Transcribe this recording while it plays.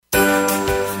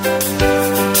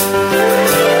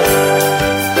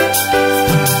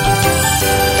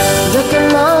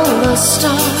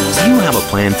a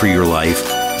plan for your life?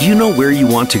 Do you know where you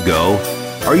want to go?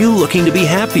 Are you looking to be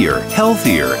happier,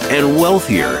 healthier, and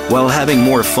wealthier while having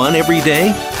more fun every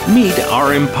day? Meet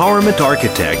our empowerment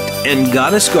architect and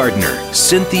goddess gardener,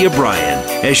 Cynthia Bryan,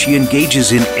 as she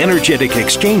engages in energetic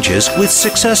exchanges with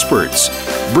successperts,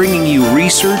 bringing you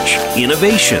research,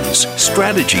 innovations,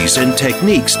 strategies, and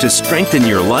techniques to strengthen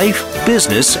your life,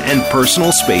 business, and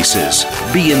personal spaces.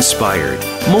 Be inspired,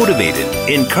 motivated,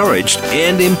 encouraged,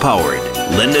 and empowered.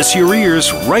 Lend us your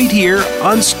ears right here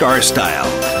on Star Style.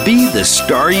 Be the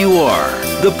star you are.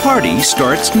 The party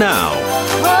starts now.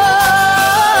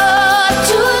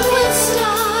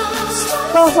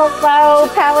 Well, hello,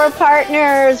 Power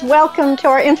Partners. Welcome to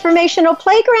our informational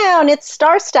playground. It's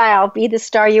Star Style, Be the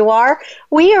Star You Are.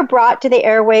 We are brought to the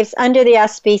airwaves under the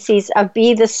auspices of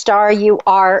Be the Star You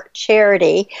Are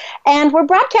charity. And we're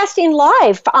broadcasting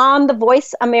live on the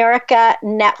Voice America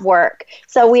Network.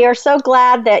 So we are so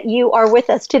glad that you are with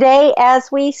us today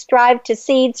as we strive to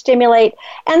seed, stimulate,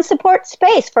 and support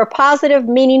space for positive,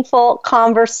 meaningful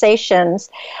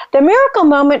conversations. The miracle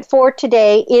moment for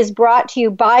today is brought to you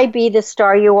by Be the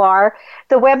Star You Are.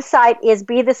 The website is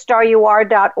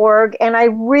BeTheStarYouAre.org, and I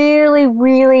really,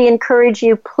 really encourage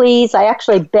you, please, I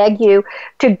actually beg you,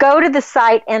 to go to the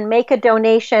site and make a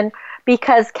donation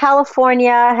because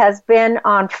California has been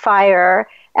on fire,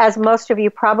 as most of you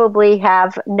probably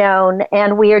have known,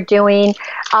 and we are doing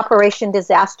Operation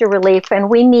Disaster Relief, and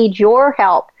we need your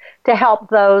help to help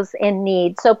those in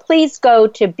need. So please go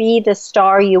to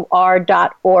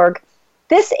BeTheStarYouAre.org.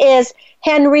 This is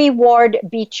Henry Ward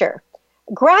Beecher.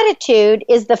 Gratitude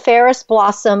is the fairest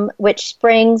blossom which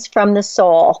springs from the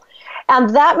soul.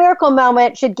 And that miracle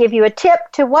moment should give you a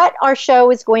tip to what our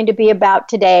show is going to be about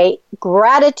today: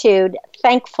 gratitude,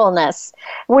 thankfulness.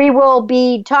 We will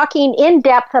be talking in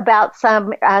depth about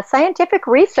some scientific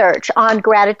research on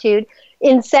gratitude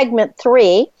in segment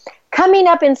 3. Coming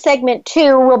up in segment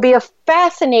 2 will be a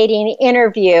fascinating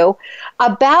interview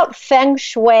about Feng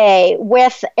Shui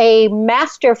with a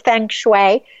master Feng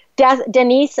Shui,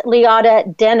 Denise Liotta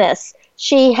Dennis.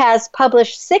 She has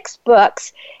published 6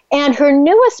 books, and her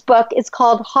newest book is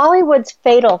called Hollywood's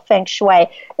Fatal Feng Shui.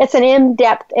 It's an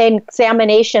in-depth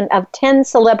examination of 10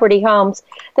 celebrity homes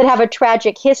that have a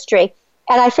tragic history.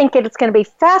 And I think that it's going to be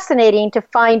fascinating to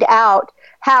find out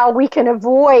how we can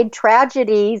avoid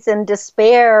tragedies and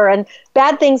despair and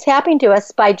bad things happening to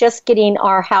us by just getting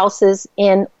our houses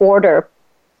in order.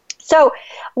 So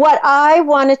what I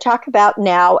want to talk about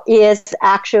now is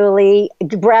actually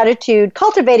gratitude,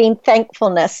 cultivating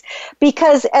thankfulness,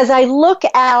 because as I look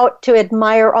out to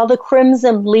admire all the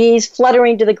crimson leaves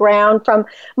fluttering to the ground from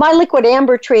my liquid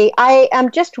amber tree, I am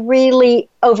just really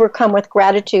overcome with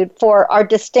gratitude for our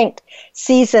distinct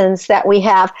seasons that we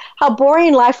have. How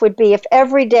boring life would be if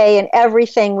every day and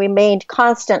everything remained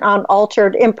constant,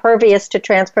 unaltered, impervious to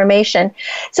transformation.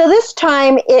 So this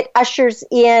time it ushers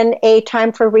in a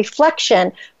time for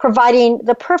reflection, providing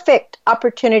the perfect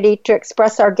opportunity to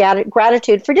express our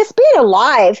gratitude for just being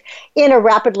alive in a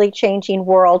rapidly changing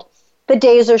world. The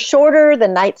days are shorter, the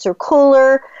nights are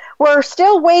cooler. We're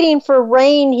still waiting for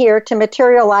rain here to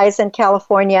materialize in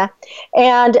California,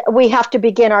 and we have to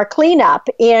begin our cleanup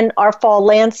in our fall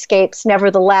landscapes.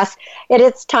 Nevertheless,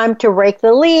 it's time to rake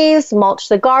the leaves, mulch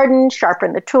the garden,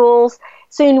 sharpen the tools.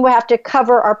 Soon we have to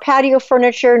cover our patio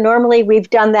furniture. Normally we've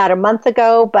done that a month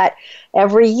ago, but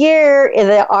every year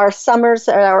our summers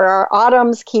or our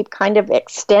autumns keep kind of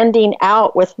extending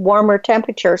out with warmer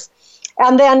temperatures.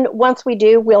 And then once we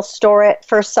do, we'll store it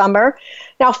for summer.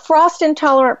 Now,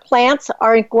 frost-intolerant plants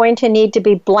are going to need to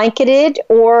be blanketed,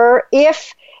 or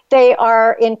if they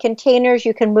are in containers,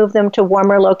 you can move them to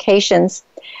warmer locations.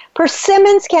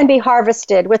 Persimmons can be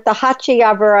harvested with the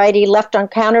Hachiya variety left on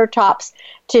countertops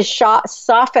to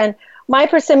soften. My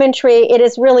persimmon tree, it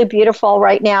is really beautiful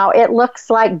right now. It looks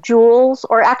like jewels,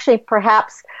 or actually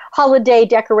perhaps holiday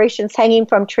decorations hanging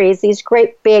from trees. These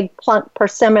great big plump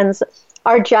persimmons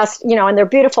are just, and they're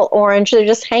beautiful orange. They're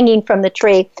just hanging from the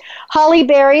tree. Holly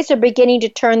berries are beginning to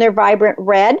turn their vibrant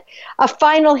red. A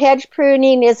final hedge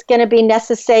pruning is going to be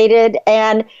necessitated,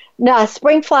 and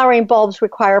spring flowering bulbs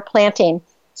require planting.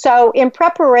 So in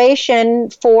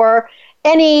preparation for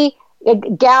any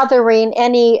gathering,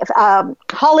 any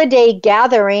holiday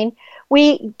gathering,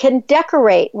 we can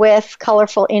decorate with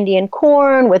colorful Indian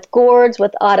corn, with gourds,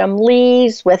 with autumn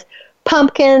leaves, with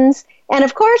pumpkins. And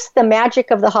of course, the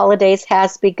magic of the holidays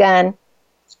has begun.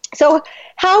 So,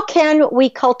 how can we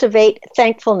cultivate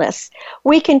thankfulness?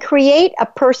 We can create a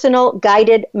personal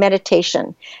guided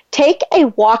meditation. Take a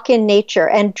walk in nature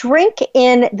and drink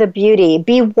in the beauty.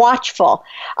 Be watchful.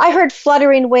 I heard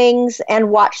fluttering wings and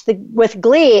watched with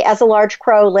glee as a large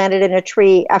crow landed in a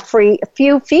tree a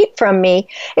few feet from me.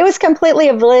 It was completely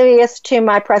oblivious to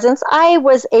my presence. I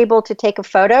was able to take a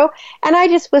photo, and I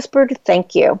just whispered,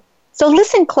 "Thank you." So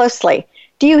listen closely.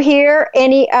 Do you hear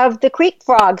any of the creek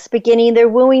frogs beginning their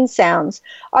wooing sounds?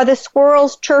 Are the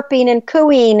squirrels chirping and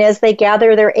cooing as they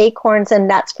gather their acorns and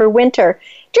nuts for winter?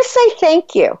 Just say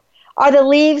thank you. Are the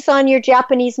leaves on your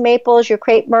Japanese maples, your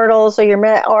crepe myrtles,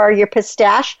 or your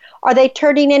pistache, are they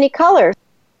turning any colors?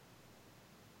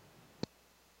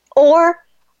 Or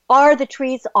are the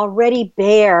trees already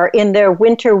bare in their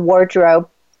winter wardrobe?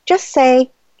 Just say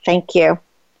thank you.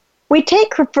 We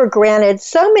take for granted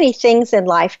so many things in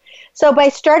life. So by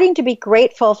starting to be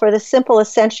grateful for the simple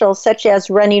essentials such as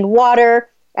running water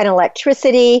and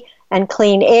electricity and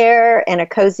clean air and a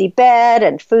cozy bed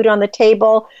and food on the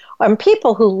table and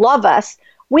people who love us,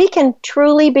 we can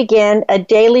truly begin a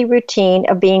daily routine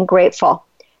of being grateful.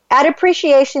 Add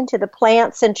appreciation to the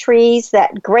plants and trees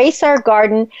that grace our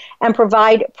garden and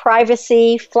provide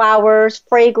privacy, flowers,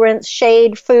 fragrance,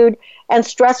 shade, food, and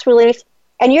stress relief.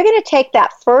 And you're going to take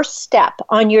that first step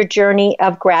on your journey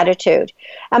of gratitude.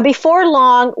 And before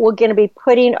long, we're going to be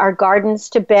putting our gardens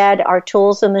to bed, our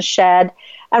tools in the shed.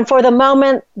 And for the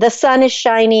moment, the sun is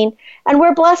shining, and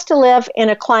we're blessed to live in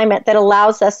a climate that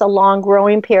allows us a long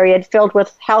growing period filled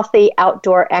with healthy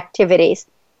outdoor activities.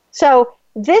 So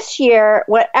this year,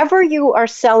 whatever you are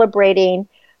celebrating,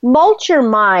 mulch your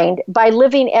mind by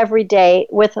living every day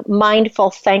with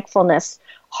mindful thankfulness.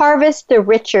 Harvest the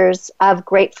riches of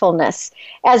gratefulness.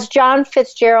 As John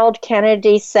Fitzgerald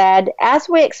Kennedy said, as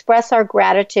we express our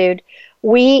gratitude,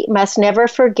 we must never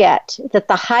forget that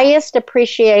the highest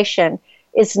appreciation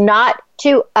is not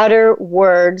to utter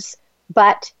words,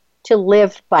 but to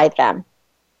live by them.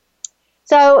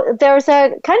 So there's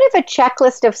a kind of a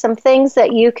checklist of some things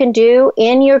that you can do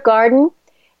in your garden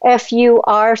if you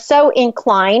are so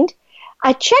inclined.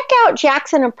 I check out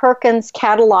Jackson and Perkins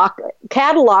catalog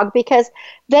because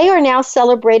they are now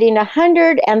celebrating a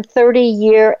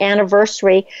 130-year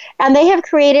anniversary, and they have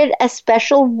created a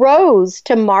special rose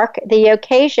to mark the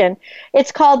occasion.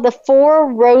 It's called the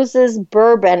Four Roses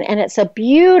Bourbon, and it's a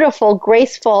beautiful,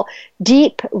 graceful,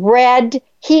 deep red,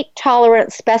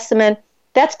 heat-tolerant specimen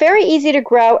that's very easy to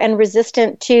grow and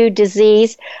resistant to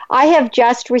disease. I have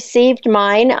just received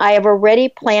mine. I have already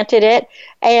planted it,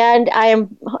 and I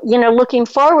am, looking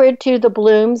forward to the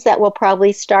blooms that will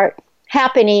probably start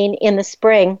happening in the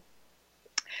spring.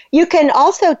 You can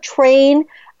also train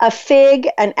a fig,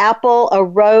 an apple, a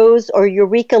rose, or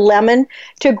Eureka lemon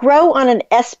to grow on an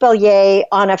espalier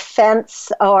on a fence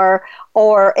or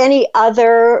any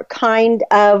other kind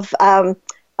of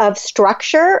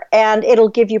structure, and it'll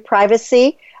give you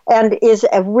privacy and is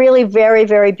a really very,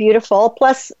 very beautiful.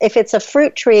 Plus, if it's a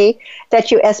fruit tree that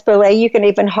you espalier, you can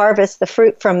even harvest the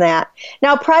fruit from that.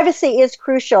 Now, privacy is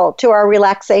crucial to our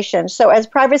relaxation. So as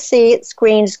privacy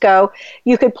screens go,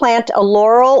 you could plant a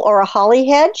laurel or a holly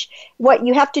hedge. What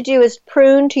you have to do is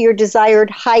prune to your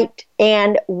desired height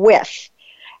and width.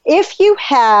 If you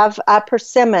have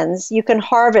persimmons, you can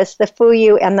harvest the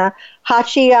fuyu and the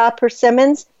hachia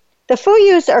persimmons. The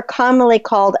fuyus are commonly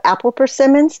called apple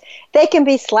persimmons. They can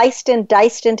be sliced and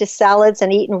diced into salads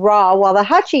and eaten raw, while the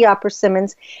hachia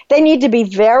persimmons, they need to be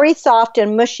very soft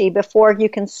and mushy before you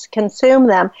can consume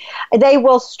them. They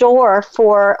will store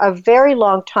for a very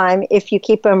long time if you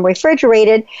keep them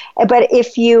refrigerated, but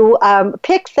if you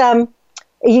pick them,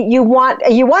 you want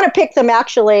to pick them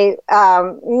actually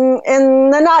in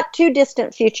the not too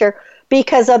distant future,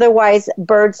 because otherwise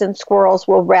birds and squirrels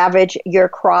will ravage your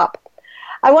crop.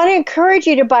 I want to encourage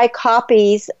you to buy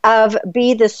copies of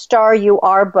Be the Star You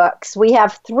Are books. We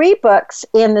have 3 books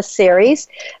in the series.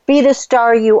 Be the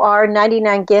Star You Are,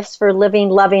 99 Gifts for Living,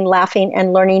 Loving, Laughing,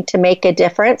 and Learning to Make a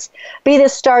Difference. Be the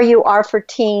Star You Are for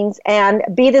Teens, and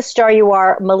Be the Star You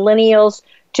Are, Millennials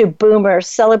to Boomers,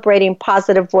 Celebrating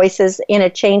Positive Voices in a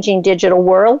Changing Digital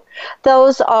World.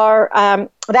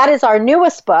 That is our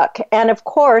newest book. And of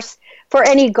course, for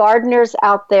any gardeners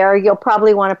out there, you'll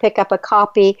probably want to pick up a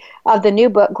copy of the new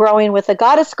book, Growing with a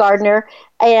Goddess Gardener.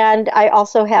 And I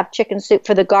also have Chicken Soup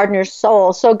for the Gardener's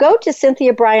Soul. So go to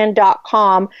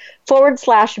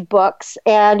CynthiaBryan.com/books,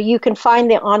 and you can find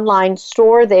the online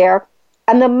store there.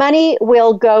 And the money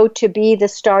will go to Be the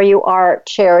Star You Are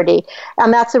charity.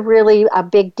 And that's a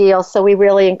big deal. So we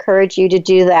really encourage you to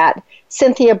do that.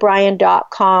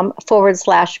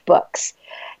 CynthiaBryan.com/books.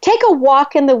 take a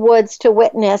walk in the woods to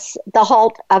witness the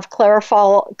halt of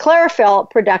chlorophyll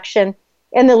production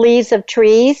in the leaves of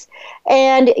trees.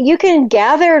 And you can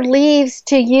gather leaves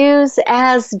to use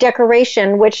as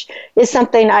decoration, which is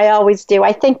something I always do.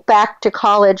 I think back to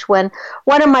college when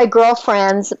one of my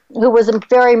girlfriends, who was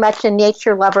very much a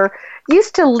nature lover,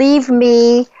 used to leave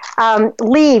me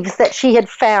leaves that she had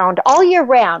found all year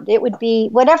round. It would be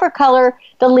whatever color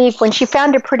the leaf. When she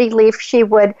found a pretty leaf, she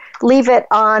would leave it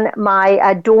on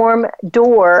my dorm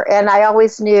door, and I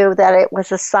always knew that it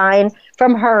was a sign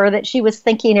from her that she was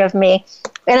thinking of me.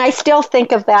 And I still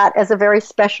think of that as a very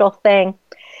special thing.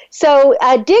 So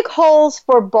dig holes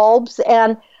for bulbs,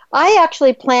 and I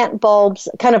actually plant bulbs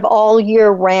kind of all year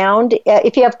round.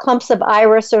 If you have clumps of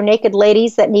iris or naked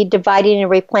ladies that need dividing and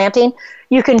replanting,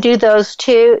 you can do those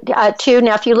too. Now,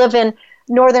 if you live in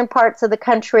northern parts of the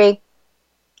country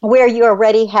where you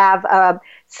already have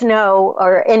snow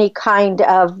or any kind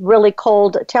of really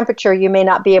cold temperature, you may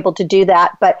not be able to do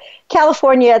that. But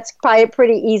California, it's probably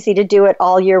pretty easy to do it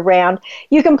all year round.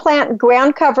 You can plant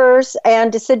ground covers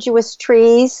and deciduous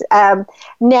trees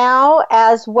now,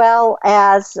 as well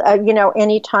as,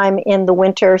 any time in the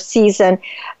winter season.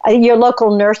 Your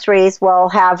local nurseries will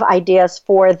have ideas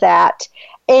for that.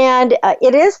 And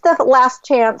it is the last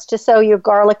chance to sow your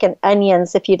garlic and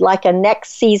onions if you'd like a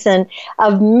next season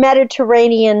of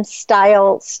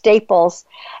Mediterranean-style staples.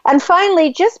 And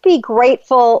finally, just be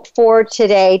grateful for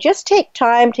today. Just take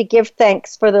time to give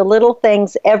thanks for the little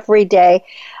things every day.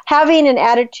 Having an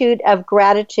attitude of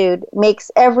gratitude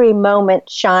makes every moment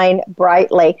shine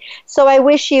brightly. So I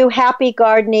wish you happy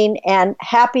gardening and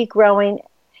happy growing.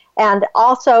 And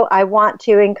also, I want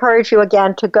to encourage you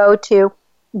again to go to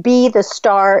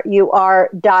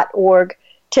BeTheStarYouAre.org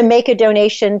to make a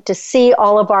donation to see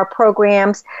all of our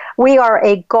programs. We are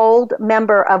a gold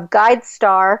member of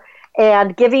GuideStar,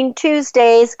 and Giving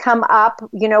Tuesdays come up,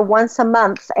 once a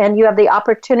month, and you have the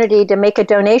opportunity to make a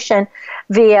donation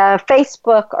via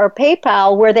Facebook or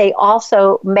PayPal, where they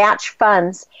also match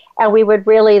funds, and we would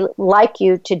really like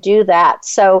you to do that.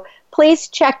 So please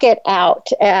check it out,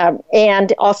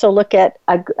 and also look at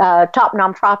top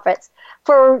nonprofits.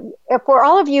 For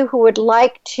all of you who would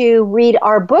like to read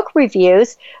our book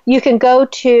reviews, you can go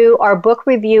to our book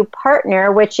review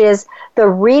partner, which is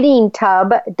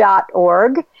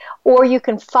thereadingtub.org, or you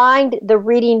can find the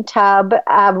Reading Tub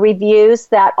reviews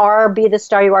that our Be the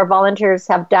Star You Are volunteers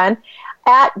have done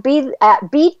at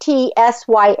btsya.org.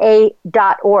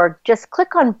 Just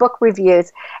click on book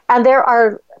reviews, and there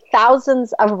are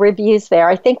thousands of reviews there.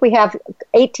 I think we have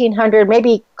 1,800,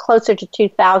 maybe closer to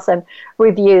 2,000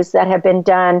 reviews that have been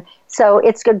done. So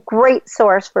it's a great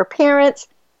source for parents,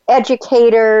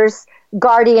 educators,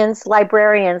 guardians,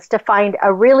 librarians to find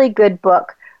a really good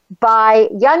book by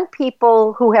young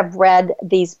people who have read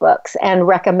these books and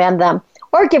recommend them,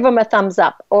 or give them a thumbs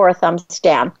up or a thumbs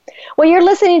down. Well, you're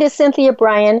listening to Cynthia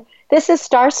Bryan. This is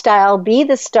Star Style, Be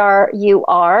the Star You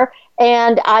Are.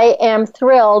 And I am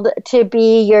thrilled to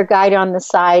be your guide on the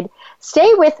side.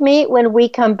 Stay with me. When we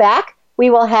come back,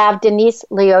 we will have Denise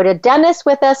Liotta Dennis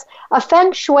with us, a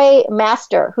Feng Shui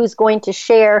master who's going to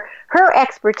share her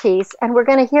expertise. And we're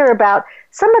going to hear about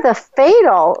some of the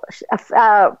fatal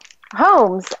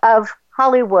homes of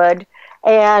Hollywood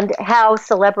and how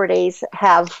celebrities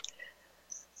have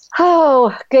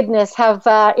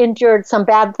endured some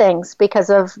bad things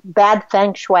because of bad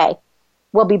Feng Shui.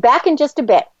 We'll be back in just a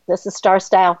bit. This is Star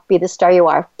Style. Be the star you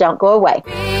are. Don't go away.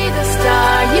 Be the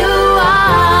star you are.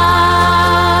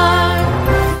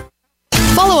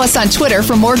 Follow us on Twitter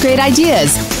for more great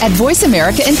ideas at Voice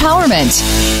America Empowerment.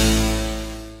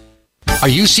 Are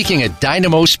you seeking a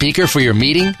dynamo speaker for your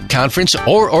meeting, conference,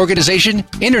 or organization?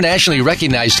 Internationally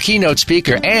recognized keynote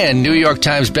speaker and New York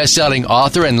Times bestselling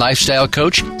author and lifestyle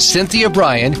coach, Cynthia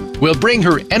Bryan, will bring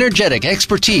her energetic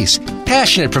expertise,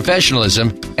 passionate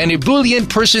professionalism, and ebullient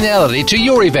personality to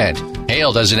your event.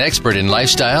 Hailed as an expert in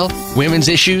lifestyle, women's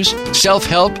issues,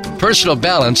 self-help, personal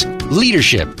balance,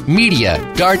 leadership, media,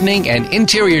 gardening, and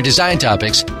interior design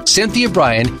topics, Cynthia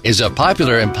Bryan is a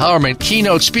popular empowerment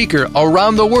keynote speaker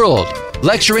around the world,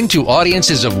 lecturing to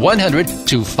audiences of 100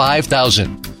 to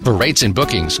 5,000. For rates and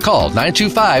bookings, call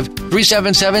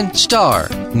 925-377-STAR,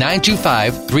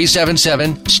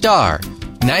 925-377-STAR,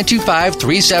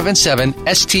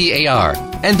 925-377-STAR,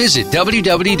 and visit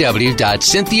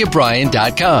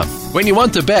www.cynthiabryan.com. When you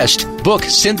want the best, book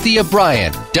Cynthia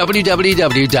Bryan,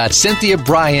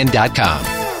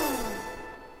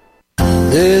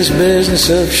 www.cynthiabryan.com. This business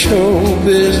of show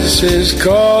business is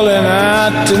calling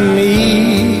out to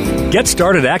me. Get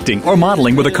started acting or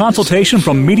modeling with a consultation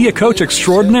from media coach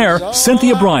extraordinaire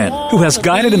Cynthia Bryan, who has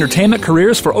guided entertainment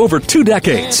careers for over 2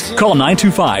 decades. Call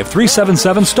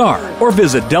 925-377-STAR or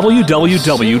visit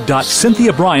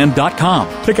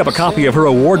www.cynthiabryan.com. Pick up a copy of her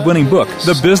award-winning book,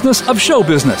 The Business of Show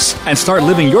Business, and start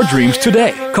living your dreams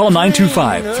today. Call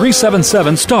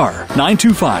 925-377-STAR.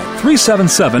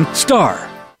 925-377-STAR.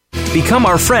 Become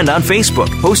our friend on Facebook.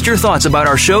 Post your thoughts about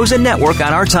our shows and network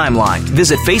on our timeline.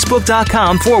 Visit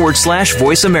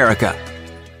Facebook.com/Voice America.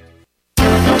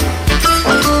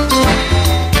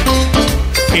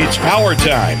 It's power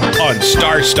time on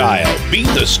Star Style. Be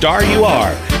the star you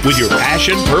are with your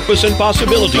passion, purpose, and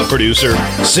possibility producer,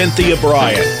 Cynthia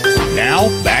Bryan. Now,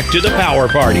 back to the Power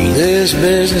Party. This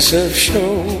business of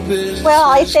show business. Well,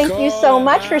 I thank you so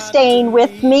much for staying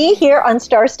with me here on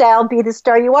Star Style, Be the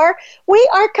Star You Are. We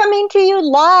are coming to you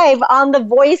live on the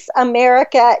Voice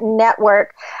America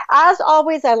Network. As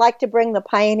always, I like to bring the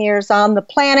pioneers on the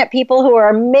planet, people who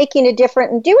are making a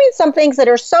difference and doing some things that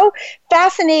are so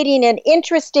fascinating and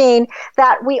interesting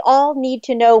that we all need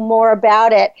to know more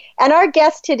about it. And our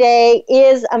guest today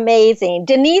is amazing.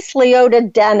 Denise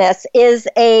Liotta Dennis is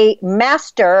a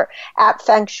master at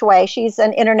Feng Shui. She's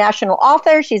an international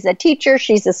author, she's a teacher,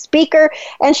 she's a speaker,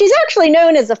 and she's actually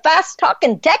known as a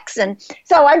fast-talking Texan.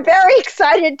 So I'm very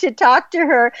excited to talk to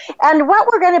her. And what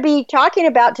we're going to be talking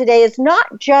about today is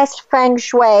not just Feng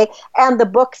Shui and the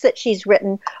books that she's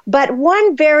written, but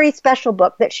one very special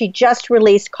book that she just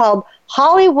released called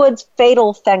Hollywood's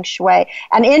Fatal Feng Shui,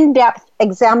 an in-depth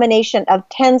examination of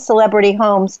 10 celebrity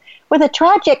homes with a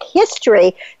tragic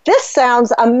history. This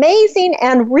sounds amazing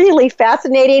and really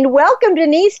fascinating. Welcome,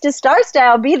 Denise, to Star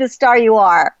Style, Be the Star You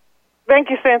Are. Thank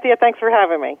you, Cynthia. Thanks for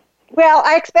having me. Well,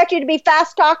 I expect you to be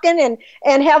fast-talking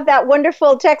and have that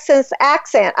wonderful Texas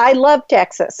accent. I love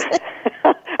Texas.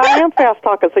 I am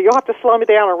fast-talking, so you'll have to slow me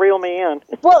down and reel me in.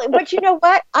 Well, but you know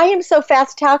what? I am so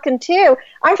fast-talking, too.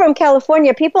 I'm from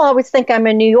California. People always think I'm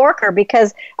a New Yorker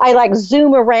because I,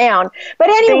 zoom around. But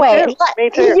anyway. Me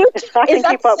too. I can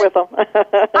keep up with them.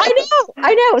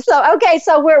 I know. So, okay,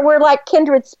 so we're like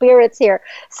kindred spirits here.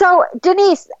 So,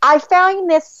 Denise, I found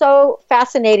this so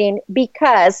fascinating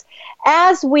because,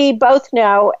 as we both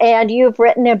know, and you've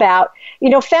written about,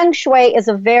 Feng Shui is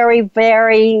a very,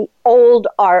 very old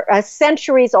art,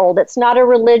 centuries old. It's not a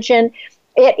religion.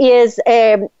 It is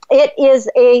a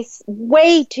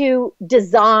way to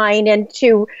design and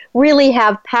to really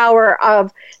have power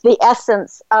of the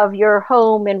essence of your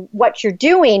home and what you're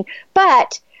doing.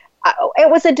 But it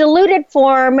was a diluted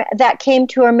form that came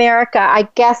to America, I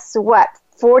guess,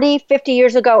 40, 50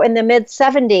 years ago in the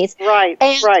mid-70s. Right.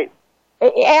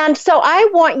 And so I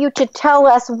want you to tell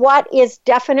us what is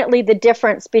definitely the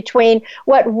difference between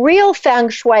what real Feng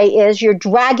Shui is, your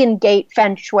Dragon Gate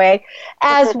Feng Shui,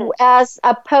 as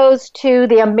opposed to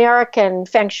the American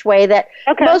Feng Shui that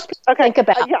most people think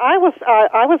about. Yeah, I was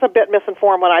a bit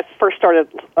misinformed when I first started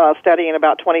studying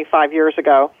about 25 years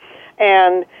ago,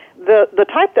 and the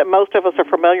type that most of us are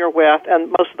familiar with,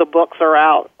 and most of the books are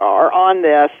on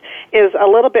this, is a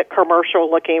little bit commercial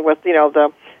looking with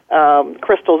the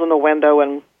crystals in the window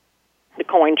and the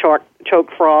coin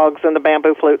choke frogs and the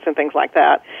bamboo flutes and things like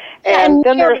that. And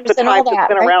then there's the type that's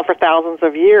been around for thousands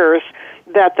of years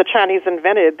that the Chinese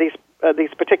invented these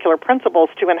particular principles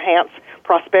to enhance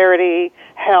prosperity,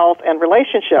 health, and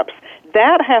relationships.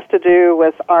 That has to do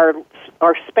with our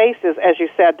spaces, as you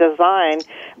said, design,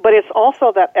 but it's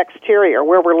also that exterior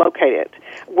where we're located.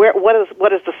 What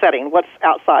is the setting? What's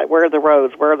outside? Where are the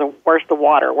roads? Where's the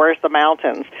water? Where's the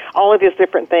mountains? All of these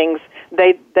different things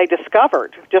they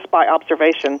discovered just by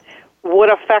observation would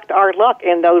affect our luck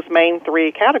in those main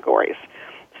three categories.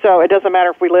 So it doesn't matter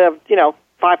if we lived,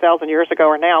 5,000 years ago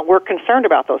or now. We're concerned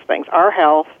about those things: our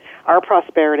health, our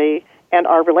prosperity, and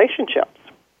our relationships.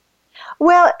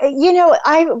 Well,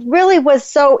 I really was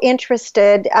so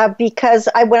interested because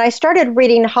when I started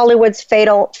reading Hollywood's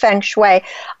Fatal Feng Shui,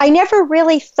 I never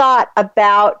really thought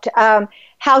about how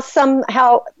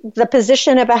the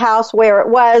position of a house, where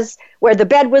the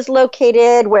bed was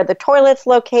located, where the toilet's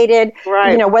located,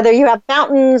 right. Whether you have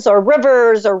mountains or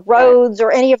rivers or roads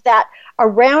or any of that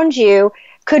around you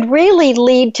could really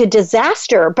lead to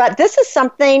disaster. But this is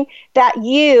something that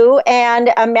you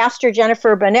and Master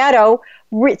Jennifer Bonetto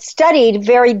studied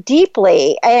very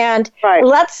deeply, and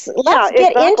let's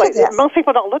get into this. Most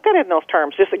people don't look at it in those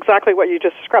terms. Just exactly what you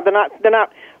just described. They're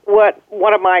not what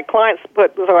one of my clients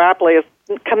put so aptly is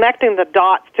connecting the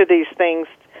dots to these things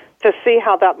to see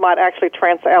how that might actually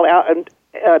translate out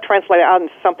translate out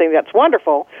into something that's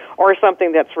wonderful or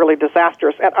something that's really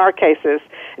disastrous. In our cases,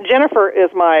 Jennifer is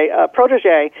my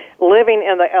protege living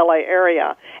in the LA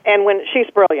area, and when she's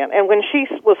brilliant. And when she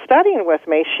was studying with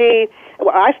me,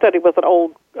 I studied with an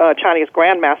old Chinese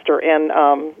grandmaster in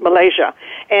Malaysia,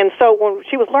 and so when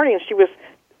she was learning, she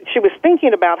was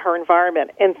thinking about her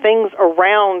environment and things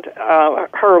around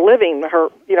her living, her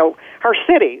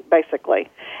city, basically.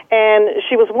 And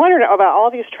she was wondering about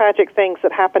all these tragic things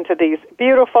that happened to these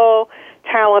beautiful,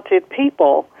 talented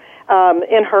people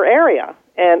in her area.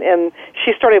 And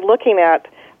she started looking at,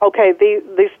 okay,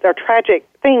 these are tragic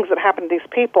things that happen to these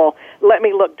people. Let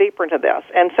me look deeper into this.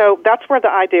 And so that's where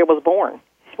the idea was born,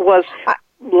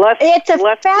 It's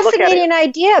a fascinating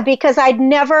idea because I've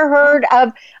never heard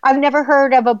of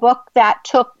a book that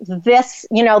took this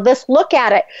look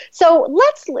at it. So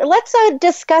let's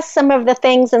discuss some of the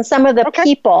things and some of the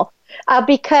people,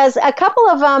 because a couple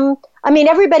of them,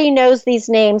 everybody knows these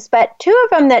names, but two of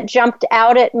them that jumped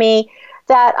out at me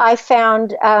that I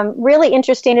found really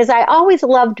interesting is I always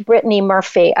loved Brittany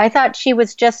Murphy. I thought she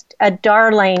was just a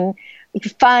darling,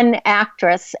 fun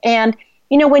actress. And,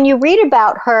 when you read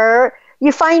about her,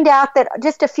 you find out that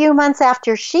just a few months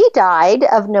after she died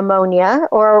of pneumonia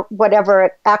or whatever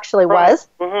it actually was,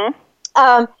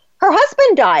 her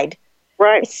husband died.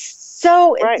 Right.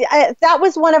 So that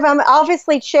was one of them.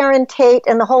 Obviously, Sharon Tate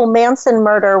and the whole Manson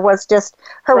murder was just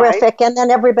horrific. Right. And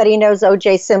then everybody knows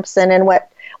O.J. Simpson and what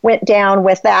went down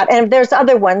with that. And there's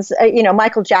other ones,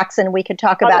 Michael Jackson we could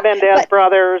talk about. The Mendez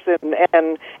brothers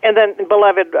and then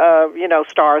beloved,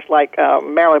 stars like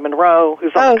Marilyn Monroe,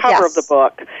 who's on the cover of the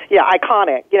book. Yeah,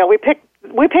 iconic.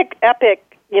 We pick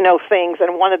epic, things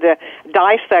and wanted to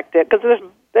dissect it because there's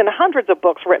been hundreds of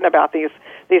books written about these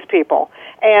people.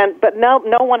 But no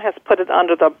one has put it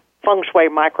under the feng shui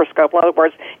microscope. In other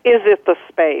words, is it the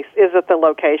space? Is it the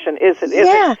location? Is it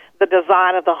the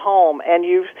design of the home? And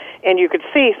you could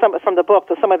see from the book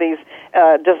that some of these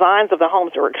designs of the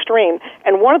homes are extreme.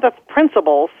 And one of the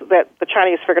principles that the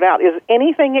Chinese figured out is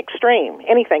anything extreme,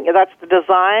 anything that's the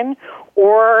design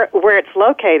or where it's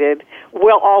located,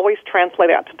 will always translate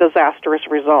out to disastrous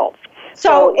results.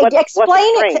 So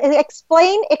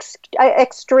explain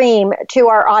extreme to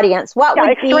our audience. What would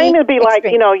extreme would be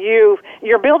extreme? Like,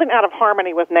 you're building out of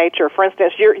harmony with nature. For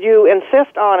instance, you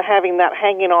insist on having that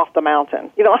hanging off the mountain.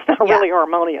 It's not really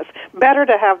harmonious. Better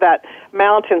to have that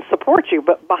mountain support you,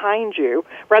 but behind you,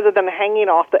 rather than hanging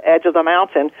off the edge of the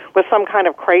mountain with some kind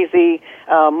of crazy,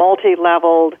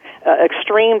 multi-leveled,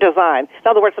 extreme design. In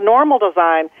other words, the normal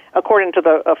design, according to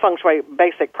the feng shui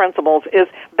basic principles, is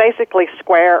basically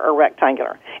square or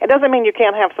rectangular. It doesn't mean you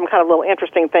can't have some kind of little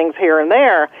interesting things here and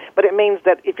there, but it means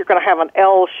that if you're going to have an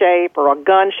L shape or a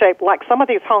gun shape, like some of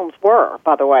these homes were,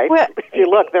 by the way, if you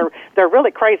look, they're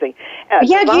really crazy.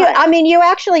 You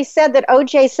actually said that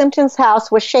O.J. Simpson's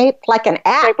house was shaped like an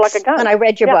axe. Shaped like a gun. When I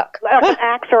read your book. Like an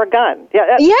axe or a gun.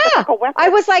 Yeah. I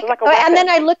was like and then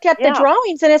I looked at the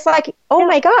drawings, and it's like, oh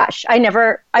my gosh, I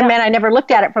never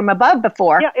looked at it from above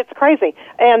before. Yeah, it's crazy.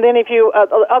 And then if you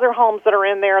other homes that are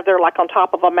in there, they're like on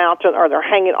top of a mountain or they're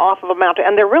hanging off of a mountain,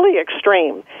 and they're really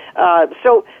extreme.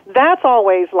 So that's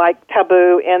always like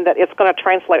taboo in that it's going to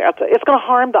translate out to, it's going to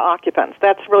harm the occupants.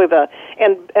 That's really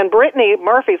and Brittany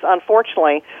Murphy's,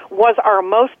 unfortunately, was our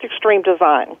most extreme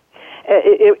design.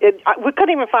 We couldn't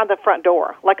even find the front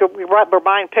door. Like we're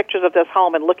buying pictures of this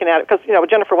home and looking at it because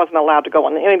Jennifer wasn't allowed to go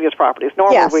on any of these properties,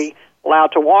 nor were we allowed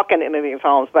to walk in any of these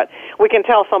homes. But we can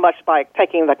tell so much by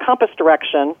taking the compass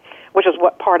direction, which is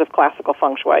what part of classical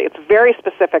feng shui. It's very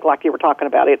specific, like you were talking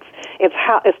about. It's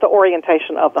the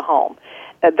orientation of the home.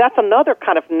 That's another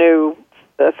kind of new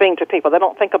thing to people. They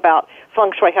don't think about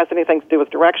feng shui has anything to do with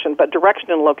direction, but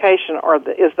direction and location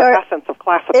is the essence of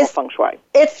classical feng shui.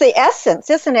 It's the essence,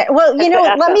 isn't it? Well,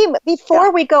 let me,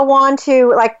 before we go on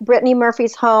to like Brittany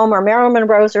Murphy's home or Marilyn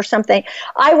Monroe's or something,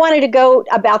 I wanted to go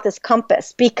about this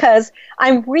compass because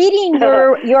I'm reading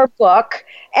your book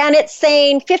and it's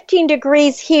saying 15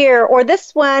 degrees here, or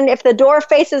this one, if the door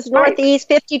faces northeast,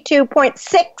 52.6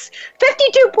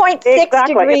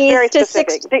 exactly. degrees to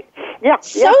 6.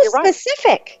 So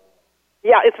specific.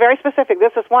 Yeah, it's very specific.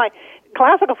 This is why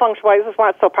classical feng shui, this is why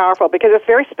it's so powerful, because it's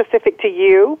very specific to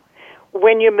you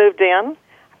when you moved in,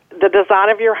 the design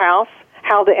of your house,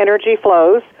 how the energy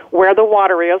flows, where the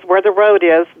water is, where the road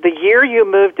is, the year you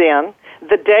moved in,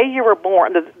 the day you were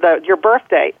born, your birth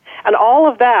date, and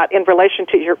all of that in relation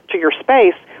to your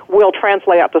space will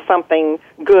translate out to something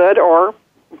good or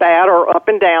bad or up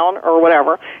and down or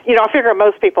whatever. I figure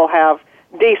most people have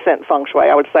decent feng shui.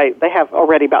 I would say they have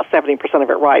already about 70% of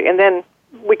it right. And then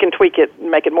we can tweak it and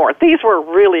make it more. These were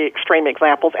really extreme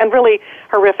examples, and really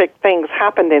horrific things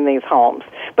happened in these homes.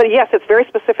 But yes, it's very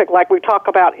specific, like we talk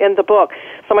about in the book,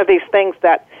 some of these things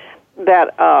that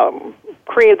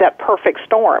created that perfect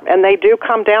storm. And they do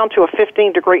come down to a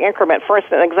 15-degree increment. For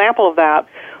instance, an example of that,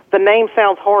 the name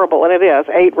sounds horrible, and it is,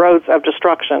 8 Roads of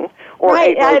Destruction, or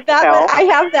right, 8 Roads to Hell. I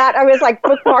have that. I was like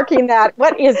bookmarking that.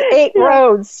 What is 8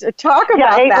 roads? Talk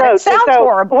about 8 that. Roads. It sounds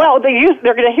horrible. Well, they're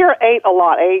going to hear 8 a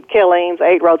lot, 8 killings,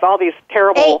 8 roads, all these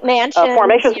terrible 8 mansions.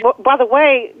 Formations. Yeah. By the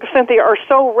way, Cynthia, are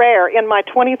so rare. In my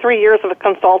 23 years of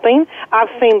consulting, I've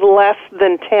seen less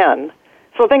than 10.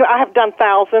 So I have done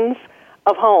thousands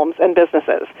of homes and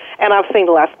businesses, and I've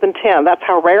seen less than 10. That's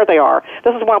how rare they are.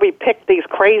 This is why we picked these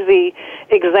crazy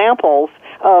examples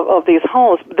of these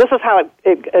homes. This is how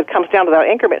it comes down to that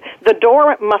increment. The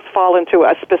door must fall into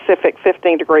a specific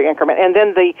 15-degree increment, and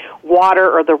then the water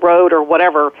or the road or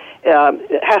whatever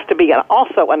it has to be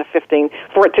also in a 15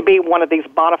 for it to be one of these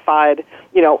bona fide,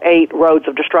 8 Roads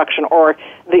of Destruction, or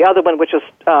the other one, which is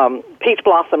Peach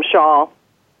Blossom Shaw,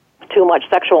 Too Much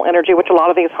Sexual Energy, which a lot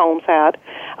of these homes had.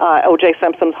 O.J.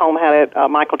 Simpson's home had it.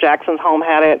 Michael Jackson's home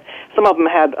had it. Some of them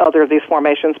had other of these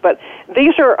formations. But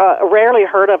these are rarely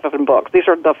heard of in books. These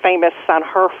are the famous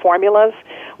Sanher formulas,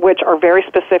 which are very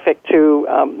specific to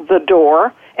the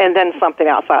door and then something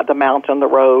outside, the mountain, the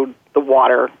road, the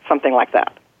water, something like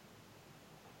that.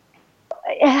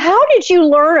 How did you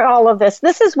learn all of this?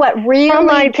 This is what really... From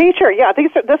my teacher, yeah. This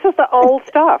is the old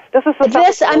stuff. This is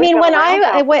the stuff. I mean, when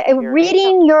I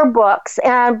reading your books,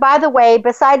 and by the way,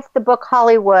 besides the book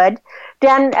Hollywood,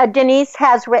 Denise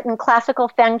has written Classical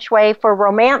Feng Shui for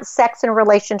Romance, Sex, and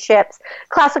Relationships,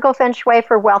 Classical Feng Shui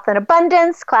for Wealth and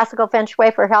Abundance, Classical Feng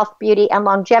Shui for Health, Beauty, and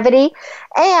Longevity,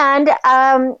 and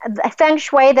Feng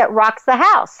Shui that rocks the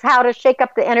house, how to shake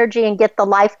up the energy and get the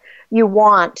life you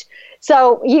want.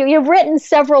 So you've written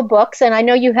several books, and I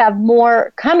know you have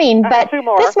more coming, but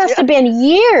this must have been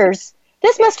years.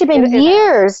 This must have been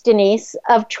years, Denise,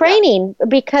 of training,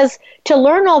 because to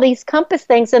learn all these compass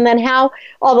things and then how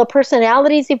all the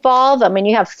personalities evolve. I mean,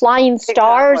 you have flying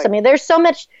stars. Exactly. I mean, there's so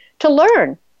much to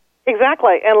learn.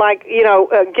 Exactly. And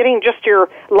getting just your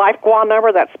life gua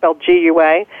number, that's spelled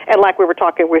GUA, and like we were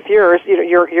talking with yours,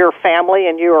 your family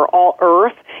and you are all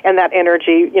earth, and that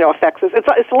energy, affects us.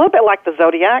 It's a little bit like the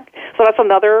zodiac. So that's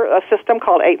another system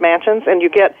called 8 mansions, and you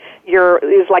get your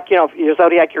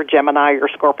zodiac, your Gemini, your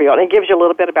Scorpio, and it gives you a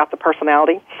little bit about the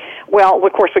personality. Well,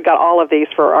 of course, we've got all of these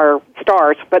for our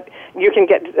stars, but you can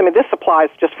get, this applies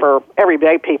just for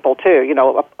everyday people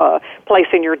too,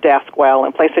 placing your desk well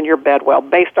and placing your bed well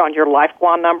based on your life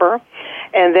gua number.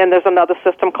 And then there's another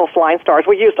system called Flying Stars.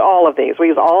 We used all of these. We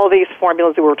used all of these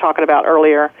formulas that we were talking about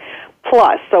earlier,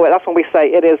 plus. So that's when we say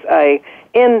it is a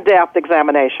in-depth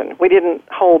examination. We didn't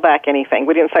hold back anything.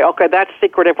 We didn't say, okay, that's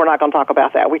secretive, we're not going to talk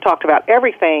about that. We talked about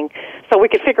everything so we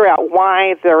could figure out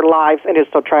why their lives ended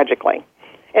so tragically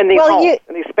in these homes,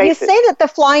 in these spaces. You say that the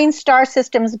Flying Star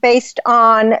system is based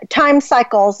on time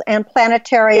cycles and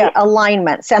planetary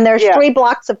alignments, and there's 3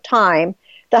 blocks of time.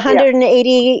 The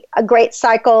 180 great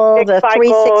cycle, the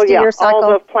 360-year cycle.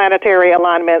 All the planetary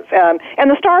alignments. And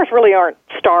the stars really aren't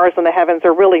stars in the heavens.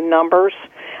 They're really numbers.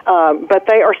 But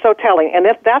they are so telling. And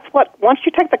that's what, once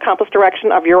you take the compass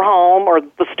direction of your home or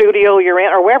the studio you're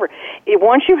in or wherever,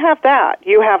 once you have that,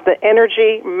 you have the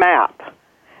energy map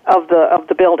of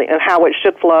the building and how it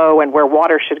should flow and where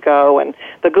water should go and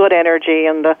the good energy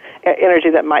and the energy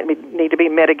that might need to be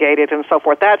mitigated and so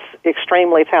forth. That's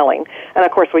extremely telling. And, of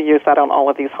course, we use that on all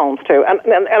of these homes, too. And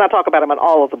I talk about them in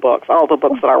all of the books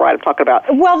that I write, I talk about.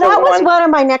 Well, that was one of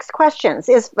my next questions.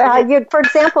 Is for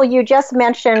example, you just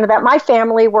mentioned that my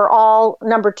family were all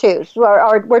number 2s,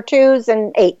 or we're 2s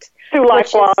and 8. 2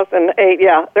 life laws and 8,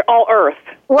 they're all Earth.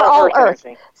 Well, all Earth.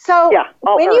 So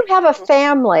when Earth. You have a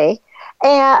family,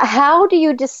 how do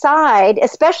you decide,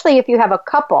 especially if you have a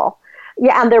couple,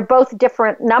 and they're both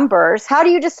different numbers, how do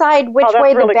you decide which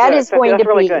way the bed is going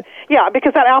to be? Good. Yeah,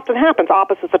 because that often happens.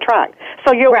 Opposites attract.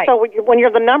 So when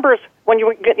you're the numbers, and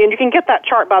you can get that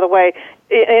chart, by the way,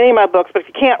 in any of my books, but if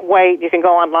you can't wait, you can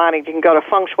go online and you can go to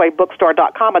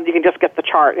fengshuibookstore.com and you can just get the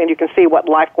chart and you can see what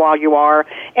life gua you are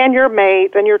and your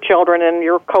mate and your children and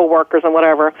your coworkers and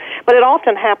whatever. But it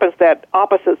often happens that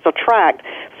opposites attract.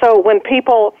 So when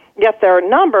people get their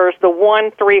numbers, the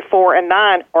 1, 3, 4, and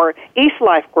 9 are East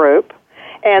Life Group,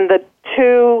 and the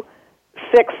 2,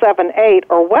 6, 7, 8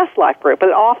 are West Life Group. But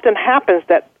it often happens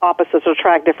that opposites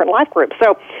attract different life groups.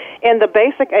 So in the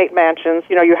basic 8 mansions,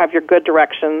 you have your good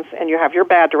directions and you have your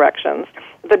bad directions.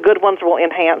 The good ones will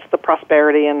enhance the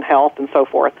prosperity and health and so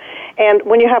forth. And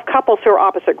when you have couples who are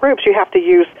opposite groups, you have to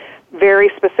use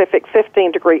very specific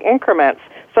 15-degree increments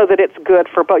so that it's good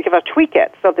for both. You have to tweak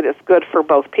it so that it's good for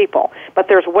both people. But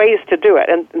there's ways to do it,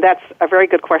 and that's a very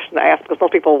good question to ask, because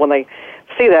most people, when they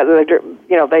see that,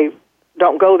 they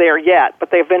don't go there yet,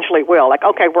 but they eventually will. Like,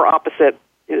 okay, we're opposite,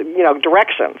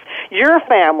 directions. Your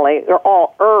family are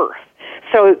all earth.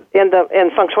 So in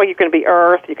feng shui, you can be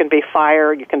earth, you can be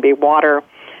fire, you can be water,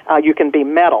 you can be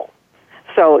metal.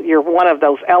 So you're one of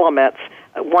those elements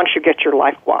once you get your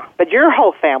life gua. But your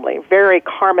whole family, very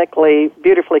karmically,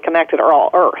 beautifully connected, are all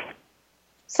earth.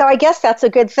 So I guess that's a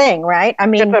good thing, right? I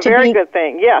mean, it's a very good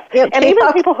thing, yes. And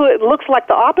even people who it looks like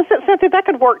the opposite, Cynthia, that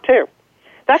could work too.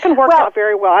 That can work out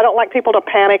very well. I don't like people to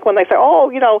panic when they say,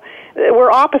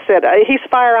 we're opposite. He's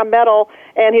fire, I'm metal,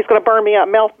 and he's going to burn me up,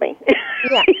 melt me.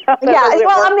 Yeah.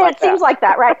 It seems like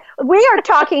that, right? We are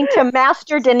talking to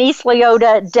Master Denise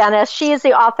Liotta Dennis. She is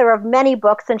the author of many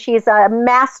books, and she's a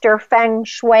master feng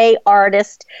shui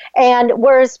artist. And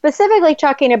we're specifically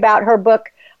talking about her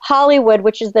book, Hollywood,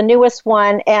 which is the newest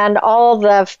one, and all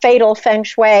the fatal feng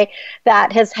shui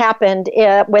that has happened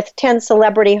with 10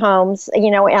 celebrity homes,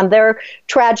 and their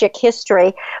tragic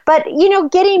history. But,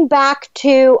 getting back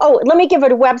to, let me give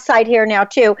it a website here now,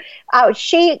 too.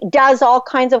 She does all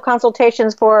kinds of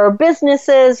consultations for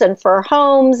businesses and for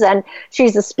homes, and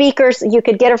she's a speaker, so you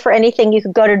could get her for anything. You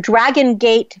could go to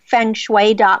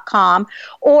dragongatefengshui.com,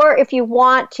 or if you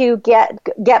want to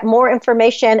get more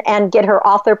information and get her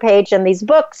author page and these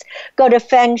books, go to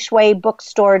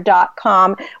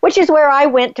fengshuibookstore.com, which is where I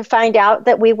went to find out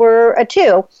that we were a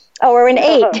 2 or an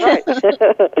 8. And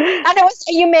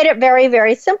you made it very,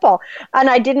 very simple. And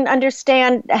I didn't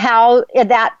understand how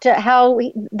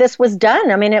this was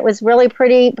done. I mean, it was really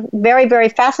very, very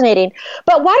fascinating.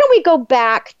 But why don't we go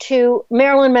back to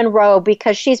Marilyn Monroe,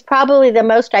 because she's probably the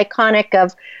most iconic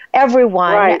of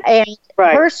everyone. Right. And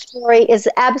her story is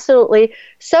absolutely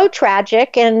so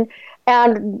tragic. And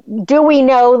do we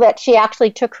know that she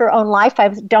actually took her own life? I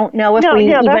don't know if we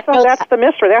even know that's the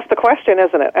mystery. That's the question,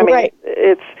 isn't it? I mean,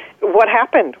 it's what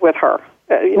happened with her.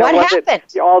 What happened?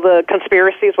 All the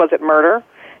conspiracies? Was it murder?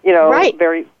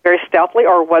 Very, very stealthily,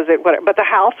 or was it whatever? But the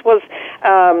house was,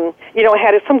 it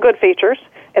had some good features,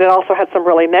 and it also had some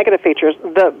really negative features.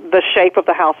 The shape of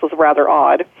the house was rather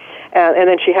odd. And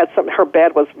then she had her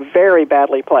bed was very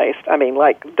badly placed. I mean,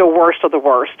 like the worst of the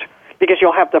worst. Because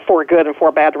you'll have the 4 good and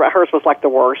 4 bad. Hers was like the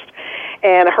worst.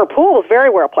 And her pool was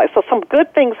very well placed. So some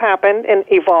good things happened and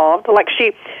evolved. Like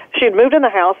she had moved in the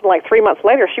house, and like 3 months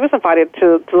later, she was invited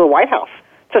to the White House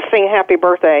to sing "Happy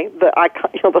Birthday," the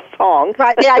song.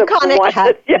 Right, the iconic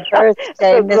 "Happy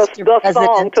Birthday, Mr. The President."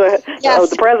 song to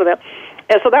the president.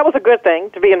 And so that was a good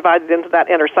thing, to be invited into that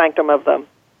inner sanctum of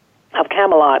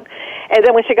Camelot. And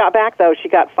then when she got back, though, she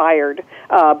got fired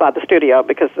by the studio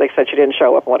because they said she didn't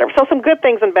show up and whatever. So some good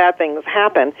things and bad things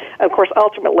happened. Of course,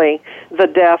 ultimately, the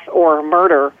death or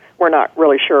murder, we're not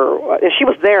really sure. She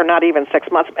was there not even 6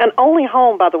 months. And only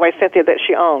home, by the way, Cynthia, that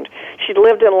she owned. She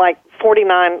lived in like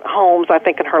 49 homes, I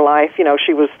think, in her life.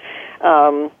 She was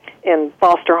in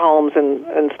foster homes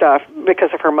and stuff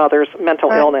because of her mother's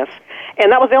mental illness. And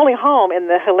that was the only home in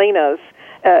the Helenas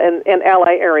in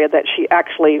L.A. area that she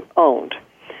actually owned.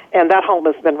 And that home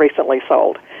has been recently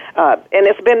sold. And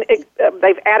it's been,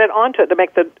 they've added on to it to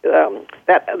make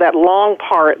that long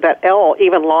part, that L,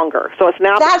 even longer. So it's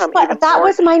now become even that more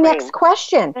was my extreme. next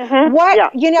question. Mm-hmm.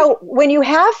 When you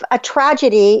have a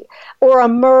tragedy or a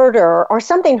murder or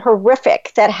something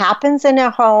horrific that happens in a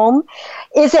home,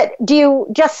 do you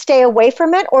just stay away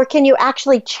from it, or can you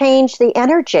actually change the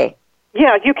energy?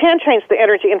 Yeah, you can change the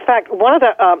energy. In fact, one of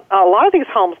a lot of these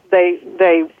homes, they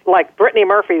like Brittany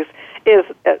Murphy's, is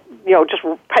just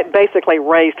basically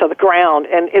razed to the ground,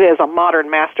 and it is a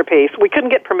modern masterpiece. We couldn't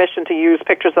get permission to use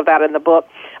pictures of that in the book,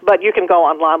 but you can go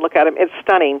online, look at them. It's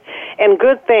stunning, and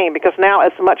good thing, because now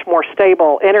it's much more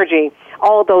stable energy.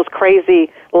 All of those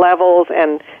crazy levels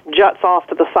and juts off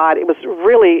to the side, it was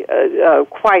really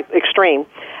quite extreme,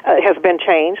 has been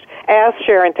changed, as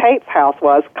Sharon Tate's house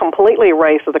was, completely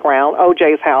razed to the ground.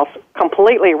 O.J.'s house,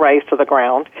 completely razed to the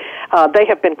ground. They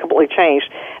have been completely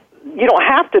changed. You don't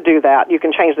have to do that. You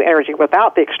can change the energy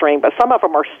without the extreme, but some of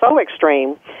them are so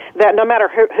extreme that no matter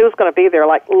who's going to be there,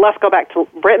 like let's go back to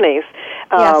Britney's.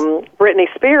 Yes. Britney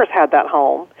Spears had that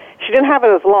home. She didn't have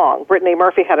it as long. Brittany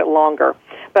Murphy had it longer.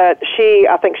 But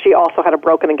I think she also had a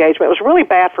broken engagement. It was really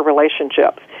bad for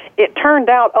relationships. It turned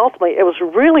out, ultimately, it was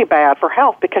really bad for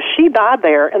health because she died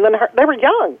there, and then they were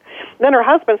young. Then her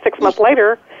husband, 6 months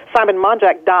later, Simon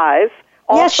Monjack, dies.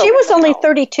 Yeah, she was only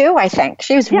 32, I think.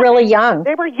 She was really young.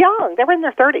 They were young. They were in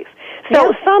their 30s.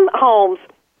 So some homes,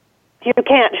 you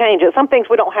can't change it. Some things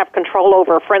we don't have control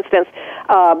over. For instance,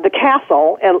 the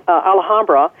castle in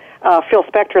Alhambra, Phil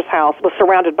Spector's house, was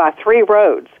surrounded by 3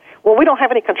 roads Well, we don't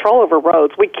have any control over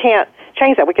roads. We can't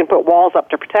change that. We can put walls up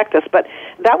to protect us, but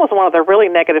that was one of the really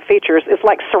negative features. It's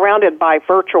like surrounded by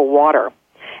virtual water.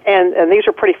 And these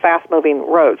are pretty fast-moving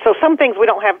roads. So some things we're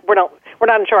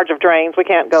not in charge of drains. We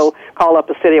can't go call up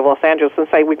the city of Los Angeles and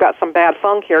say, we've got some bad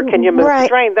funk here. Can you move the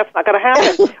drain? That's not going to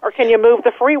happen. Or can you move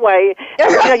the freeway?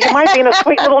 You might be in a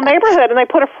sweet little neighborhood, and they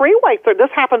put a freeway through.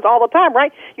 This happens all the time,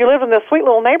 right? You live in this sweet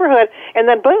little neighborhood, and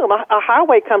then, boom, a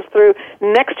highway comes through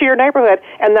next to your neighborhood,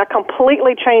 and that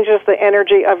completely changes the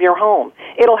energy of your home.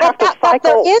 It'll have to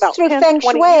cycle there is about through 10, Feng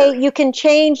 20 Shui, years. you can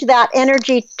change that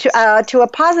energy to a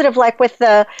positive, like with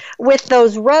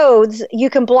those roads. You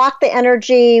can block the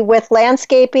energy with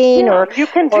landscaping, or you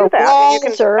can do or that. walls,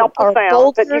 You can or, help the or sound,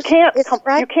 boulders. but you can't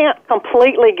you can't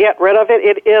completely get rid of it.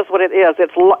 It is what it is.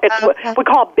 It's what we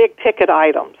call big ticket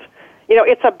items.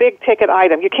 It's a big ticket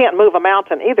item. You can't move a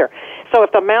mountain either. So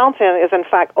if the mountain is in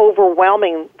fact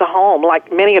overwhelming the home, like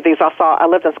many of these I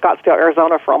lived in Scottsdale,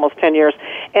 Arizona for almost 10 years,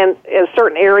 and in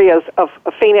certain areas of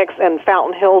Phoenix and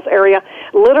Fountain Hills area,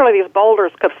 literally these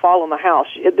boulders could fall on the house.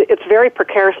 It's very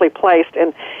precariously placed,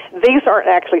 and these aren't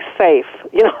actually safe.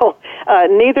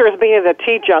 Neither is being at a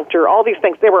T-juncture. All these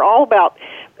things, they were all about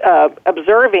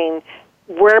observing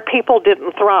where people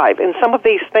didn't thrive. And some of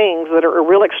these things that are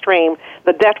real extreme,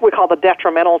 we call the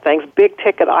detrimental things, big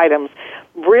ticket items,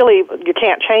 really, you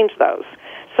can't change those.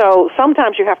 So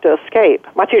sometimes you have to escape.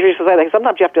 My teacher used to say that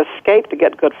sometimes you have to escape to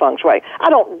get good feng shui. I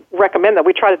don't recommend that.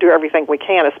 We try to do everything we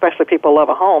can, especially people love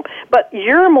a home. But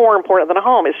you're more important than a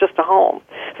home. It's just a home.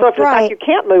 So if in fact you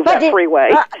can't move that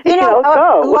freeway,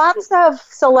 go. Lots of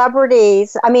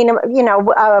celebrities,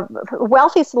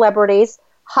 wealthy celebrities,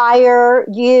 hire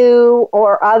you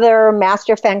or other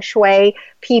master feng shui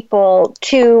people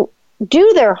to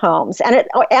do their homes and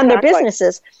their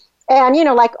businesses. And,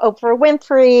 like Oprah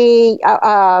Winfrey,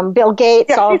 Bill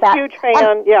Gates, all that. He's a huge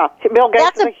fan. Bill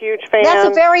Gates is a huge fan. That's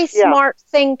a very smart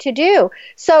thing to do.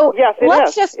 So yes,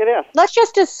 let's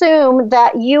just assume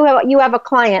that you have a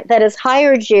client that has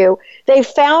hired you. They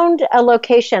found a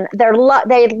location. They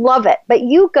love it. But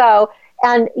you go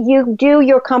and you do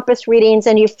your compass readings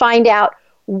and you find out,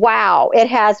 wow, it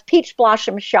has peach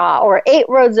blossom Sha or 8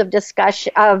 roads of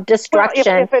destruction. Well,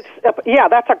 if it's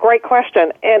that's a great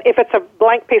question. And if it's a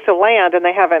blank piece of land and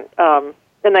they haven't,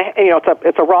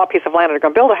 it's a raw piece of land and they're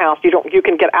going to build a house, you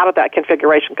can get out of that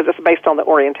configuration because it's based on the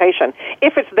orientation.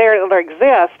 If it's there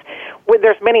exists,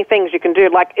 there's many things you can do.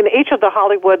 Like in each of the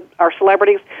Hollywood or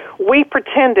celebrities, we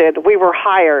pretended we were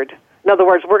hired. In other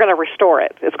words, we're going to restore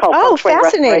it. It's called feng shui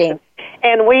fascinating. restoration.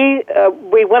 And we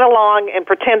went along and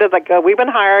pretended like we've been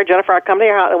hired. Jennifer, I come to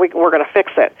your house and we're going to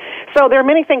fix it. So there are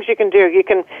many things you can do. You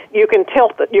can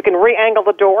tilt it. You can re-angle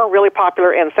the door. Really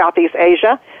popular in Southeast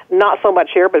Asia. Not so much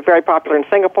here, but very popular in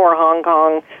Singapore, Hong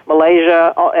Kong,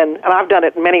 Malaysia, and I've done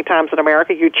it many times in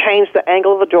America. You change the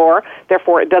angle of the door,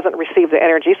 therefore it doesn't receive the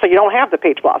energy, so you don't have the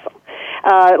peach blossom.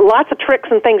 Lots of tricks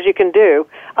and things you can do,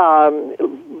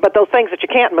 but those things that you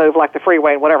can't move, like the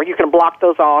freeway and whatever, you can block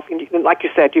those off. And like you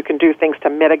said, you can do things to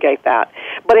mitigate that.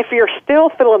 But if you're still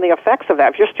feeling the effects of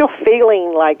that, if you're still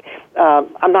feeling like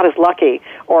I'm not as lucky,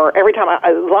 or every time,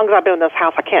 as long as I've been in this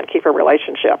house, I can't keep a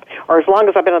relationship, or as long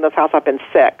as I've been in this house, I've been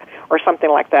sick, or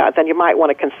something like that, then you might want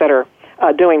to consider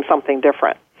doing something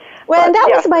different. Well, and that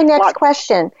was my next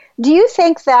question. Do you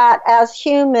think that as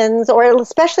humans, or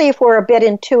especially if we're a bit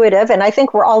intuitive, and I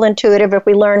think we're all intuitive if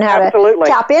we learn how to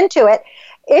tap into it,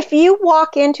 if you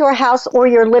walk into a house or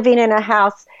you're living in a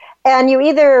house and you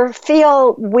either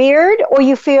feel weird or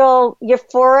you feel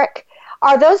euphoric,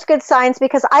 are those good signs?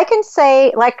 Because I can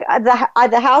say, like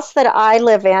the house that I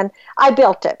live in, I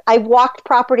built it. I walked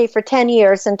property for 10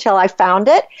 years until I found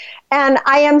it. And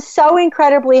I am so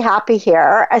incredibly happy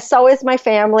here. So is my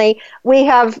family. We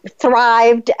have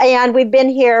thrived, and we've been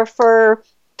here for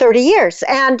 30 years.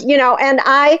 And, and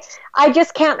I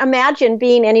just can't imagine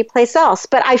being anyplace else.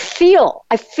 But I feel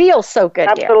so good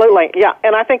here. Absolutely, yeah.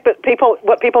 And I think that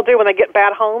what people do when they get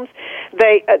bad homes, when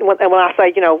I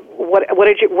say, when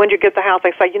did you get the house?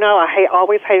 They say, I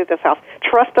always hated this house.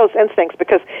 Trust those instincts,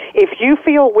 because if you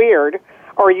feel weird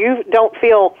or you don't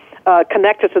feel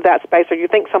connected to that space, or you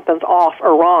think something's off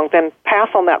or wrong, then pass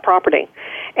on that property.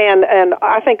 And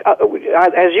I think,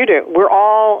 as you do, we're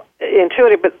all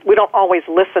intuitive, but we don't always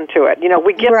listen to it.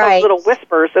 We get those little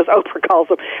whispers, as Oprah calls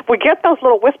them. We get those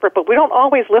little whispers, but we don't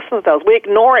always listen to those. We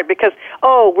ignore it because,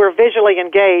 we're visually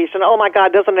engaged, and oh my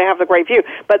God, doesn't it have the great view?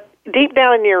 But deep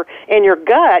down in your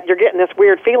gut, you're getting this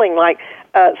weird feeling like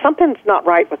something's not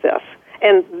right with this,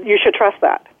 and you should trust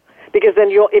that. Because then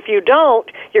if you don't,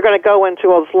 you're going to go into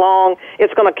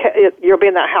you'll be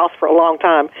in that house for a long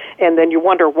time, and then you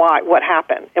wonder what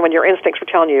happened. And when your instincts were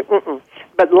telling you,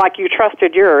 but like you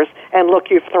trusted yours, and look,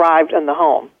 you've thrived in the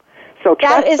home. So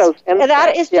trust those instincts.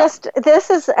 That is just,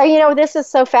 this is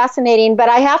so fascinating, but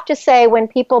I have to say, when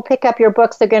people pick up your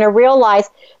books, they're going to realize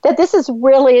that this is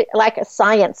really like a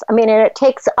science. I mean, and it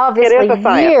takes obviously it is a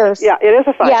science. Years. Yeah, it is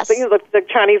a science. Yes. The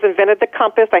Chinese invented the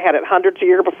compass. They had it hundreds of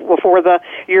years before the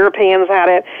Europeans had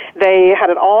it. They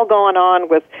had it all going on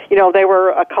with, they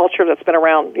were a culture that's been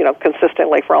around,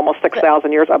 consistently for almost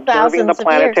 6,000 years, observing the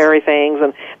planetary things,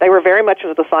 and they were very much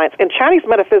into the science. And Chinese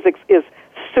metaphysics is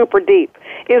super deep.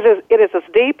 It is as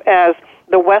deep as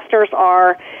the Westerners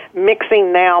are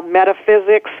mixing now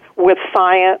metaphysics with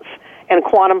science and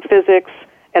quantum physics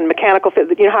and mechanical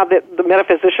physics. You know how the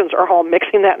metaphysicians are all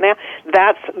mixing that now?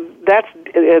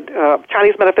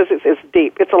 Chinese metaphysics is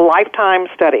deep. It's a lifetime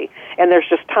study, and there's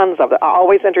just tons of it. I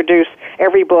always introduce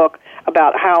every book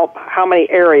about how many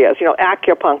areas,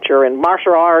 acupuncture and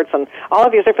martial arts and all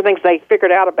of these different things they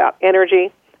figured out about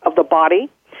energy of the body,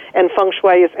 and feng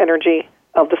shui is energy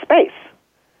of the space.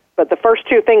 But the first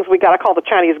two things we got to call the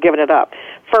Chinese giving it up.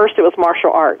 First, it was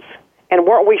martial arts. And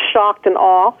weren't we shocked and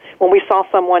awe when we saw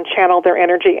someone channel their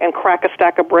energy and crack a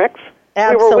stack of bricks?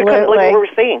 Absolutely. We couldn't believe what we were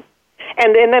seeing.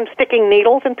 And then them sticking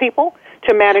needles in people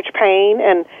to manage pain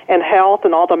and health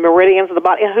and all the meridians of the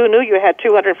body. And who knew you had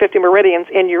 250 meridians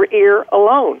in your ear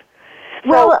alone?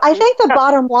 Well, I think the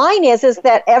bottom line is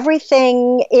that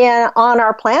everything on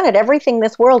our planet, everything in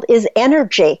this world is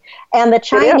energy. And the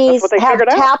Chinese have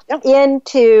tapped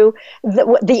into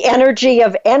the energy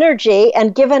of energy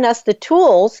and given us the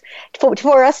tools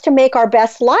for us to make our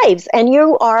best lives. And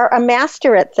you are a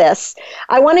master at this.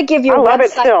 I want to give your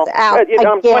website out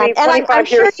again. And I'm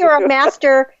sure you're a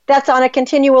master that's on a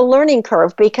continual learning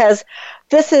curve, because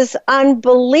this is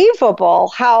unbelievable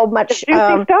how much... It's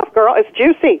juicy stuff, girl. It's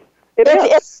juicy.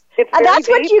 It's that's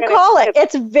what you call it.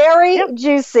 It's very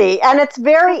juicy, and it's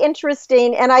very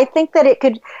interesting, and I think that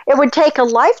it would take a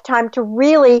lifetime to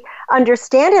really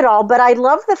understand it all, but I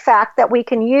love the fact that we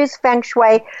can use Feng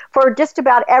Shui for just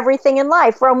about everything in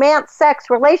life: romance, sex,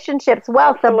 relationships,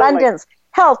 wealth, abundance,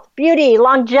 health, beauty,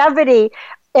 longevity,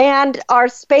 and our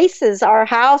spaces, our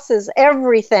houses,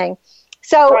 everything.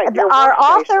 So our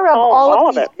author of all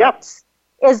of these books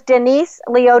is Denise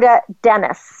Liotta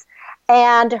Dennis.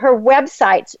 And her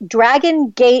website's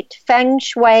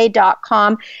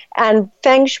dragongatefengshui.com and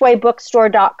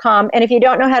fengshuibookstore.com. And if you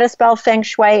don't know how to spell Feng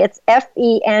Shui, it's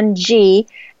FENGSHUI.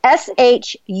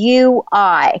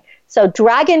 So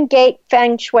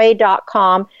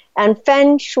dragongatefengshui.com and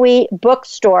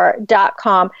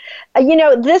fengshuibookstore.com.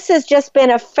 This has just been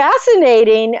a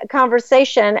fascinating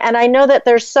conversation, and I know that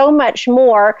there's so much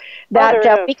more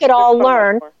that we could all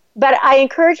learn. But I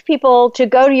encourage people to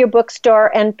go to your bookstore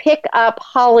and pick up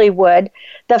Hollywood,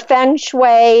 the Feng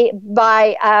Shui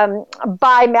by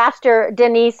Master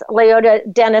Denise Liotta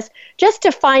Dennis, just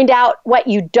to find out what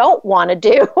you don't want to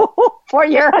do for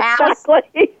your house.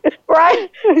 Exactly. Right?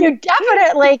 You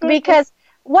definitely, because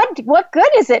what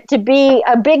good is it to be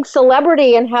a big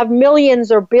celebrity and have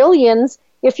millions or billions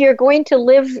if you're going to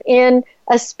live in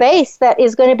a space that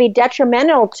is going to be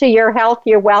detrimental to your health,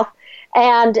 your wealth,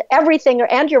 and everything,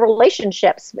 and your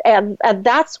relationships. And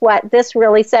that's what this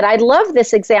really said. I love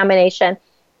this examination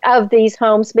of these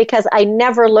homes because I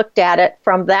never looked at it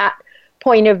from that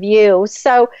point of view.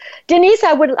 So, Denise,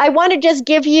 I want to just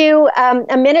give you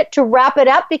a minute to wrap it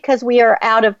up because we are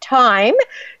out of time.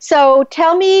 So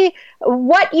tell me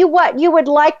what you would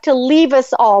like to leave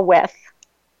us all with.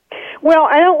 Well,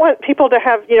 I don't want people to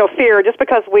have, fear just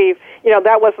because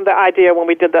that wasn't the idea when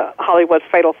we did the Hollywood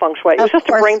Fatal Feng Shui. It was just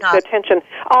to bring to attention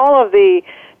all of the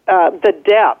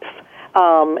depth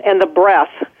and the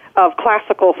breadth of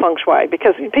classical Feng Shui,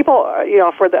 because people,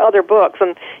 for the other books,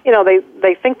 and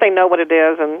they think they know what it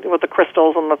is, and with the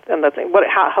crystals and the thing,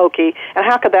 how hokey, and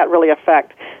how could that really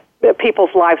affect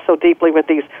people's lives so deeply with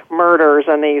these murders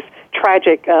and these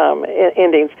tragic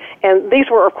endings. And these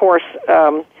were, of course,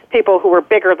 people who were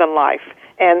bigger than life,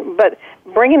 but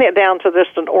bringing it down to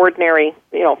just an ordinary,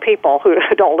 people who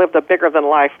don't live the bigger than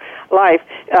life,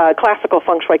 classical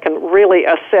Feng Shui can really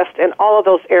assist in all of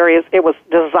those areas it was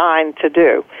designed to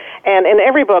do. And in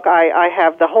every book, I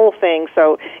have the whole thing.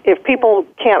 So if people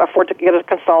can't afford to get a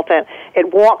consultant,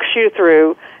 it walks you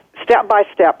through step by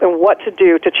step and what to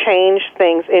do to change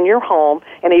things in your home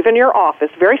and even your office.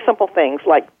 Very simple things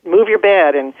like move your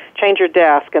bed and change your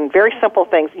desk, and very simple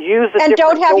things. Use a and different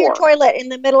don't have door. your toilet in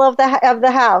the middle of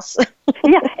the house.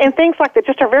 Yeah, and things like that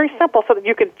just are very simple, so that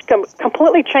you could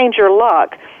completely change your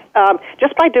luck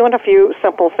just by doing a few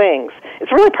simple things.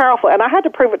 It's really powerful, and I had to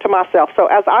prove it to myself. So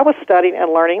as I was studying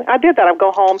and learning, I did that. I'd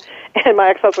go home, and my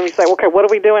ex-husband would say, okay, what are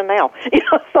we doing now?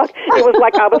 So it was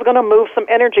like I was going to move some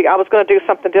energy. I was going to do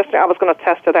something different. I was going to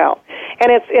test it out.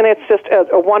 And it's just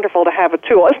a wonderful to have a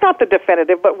tool. It's not the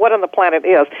definitive, but what on the planet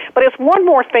is. But it's one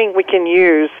more thing we can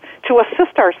use to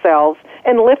assist ourselves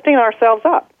in lifting ourselves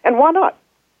up. And why not?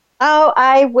 Oh,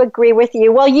 I would agree with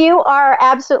you. Well, you are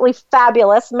absolutely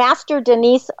fabulous. Master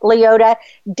Denise Liotta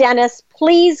Dennis,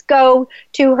 please go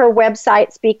to her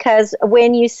websites, because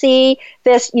when you see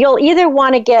this, you'll either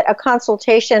want to get a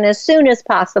consultation as soon as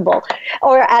possible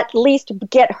or at least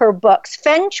get her books.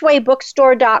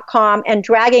 FengShuiBookstore.com and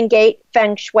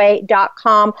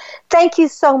DragonGateFengShui.com. Thank you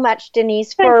so much,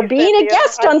 Denise, for being a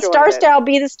guest on Star Style,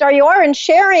 Be the Star You Are, and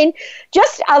sharing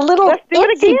just a little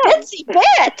itsy-bitsy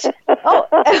bit.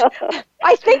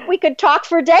 I think we could talk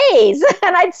for days,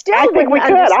 and I'd still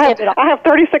understand it all. I have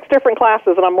 36 different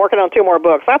classes, and I'm working on 2 more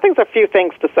books. I think there's a few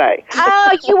things to say.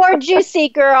 Oh, you are juicy,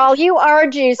 girl. You are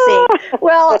juicy.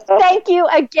 Well, thank you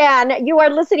again. You are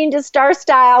listening to Star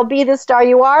Style, Be the Star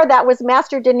You Are. That was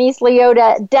Master Denise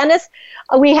Liotta Dennis.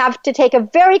 We have to take a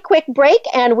very quick break,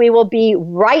 and we will be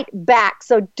right back.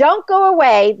 So don't go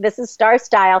away. This is Star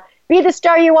Style, Be the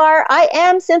Star You Are. I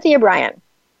am Cynthia Bryan.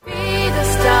 Be the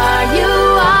star you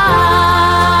are.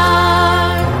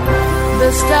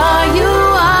 The star you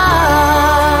are.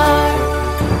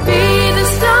 Be the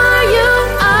star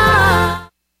you are.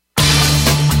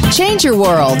 Change your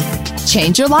world.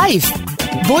 Change your life.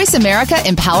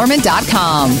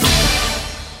 VoiceAmericaEmpowerment.com.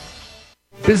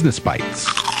 Business Bites.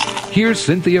 Here's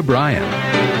Cynthia Bryan.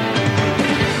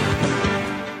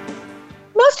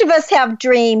 Most of us have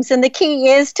dreams, and the key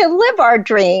is to live our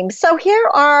dreams. So here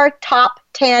are top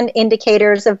 10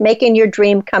 indicators of making your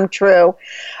dream come true.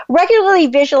 Regularly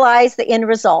visualize the end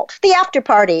result, the after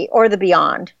party or the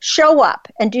beyond. Show up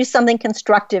and do something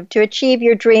constructive to achieve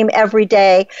your dream every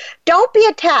day. Don't be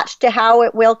attached to how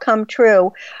it will come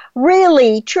true.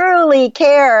 Really, truly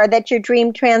care that your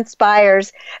dream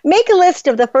transpires. Make a list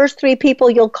of the first 3 people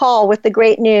you'll call with the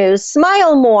great news.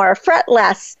 Smile more, fret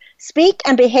less. Speak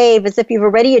and behave as if you've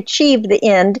already achieved the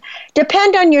end.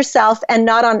 Depend on yourself and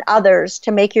not on others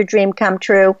to make your dream come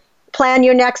true. Plan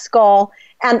your next goal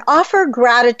and offer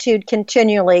gratitude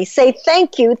continually. Say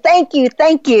thank you, thank you,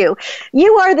 thank you.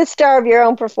 You are the star of your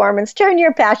own performance. Turn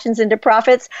your passions into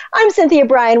profits. I'm Cynthia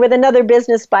Bryan with another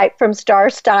Business Bite from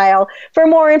Star Style. For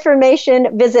more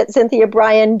information, visit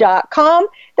CynthiaBryan.com.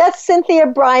 That's Cynthia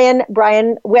Bryan,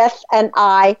 Bryan with an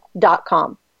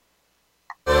I.com.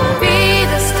 Be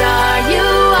the star you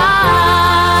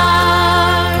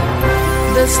are.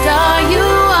 The star you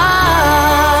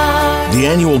are. The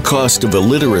annual cost of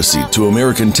illiteracy to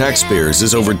American taxpayers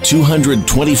is over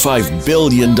 $225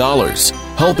 billion.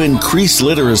 Help increase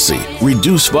literacy,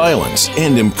 reduce violence,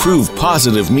 and improve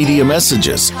positive media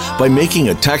messages by making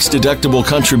a tax-deductible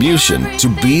contribution to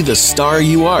Be the Star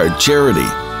You Are charity.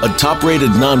 A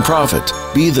top-rated nonprofit,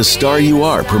 Be the Star You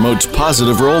Are promotes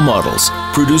positive role models,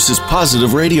 produces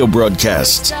positive radio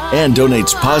broadcasts, and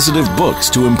donates positive books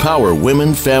to empower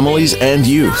women, families, and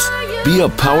youth. Be a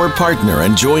power partner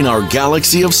and join our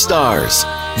galaxy of stars.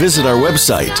 Visit our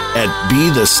website at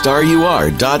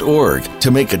BeTheStarYouAre.org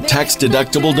to make a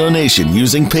tax-deductible donation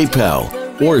using PayPal,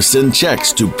 or send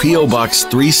checks to P.O. Box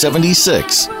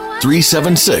 376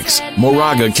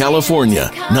 Moraga, California,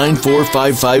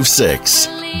 94556.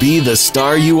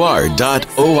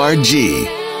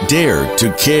 BeTheStarYouAre.org. Dare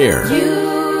to care. You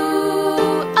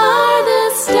are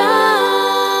the star.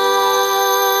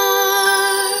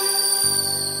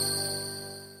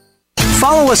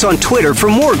 Follow us on Twitter for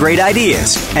more great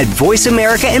ideas at Voice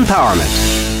America Empowerment.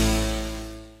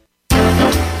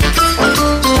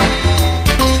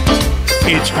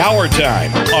 It's power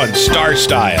time on Star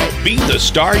Style. Be the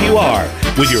star you are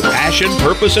with your passion,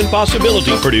 purpose, and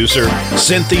possibility producer,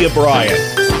 Cynthia Bryan.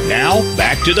 Now,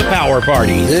 back to the power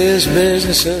party. This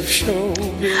business of show.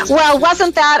 Well,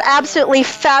 wasn't that absolutely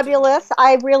fabulous?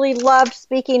 I really loved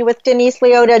speaking with Denise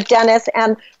Liotta Dennis,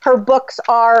 and her books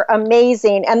are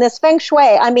amazing. And this Feng Shui,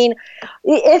 I mean,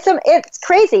 it's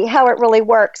crazy how it really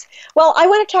works. Well, I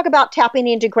want to talk about tapping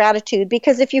into gratitude,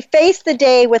 because if you face the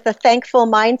day with a thankful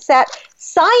mindset,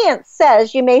 science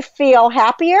says you may feel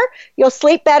happier, you'll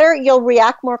sleep better, you'll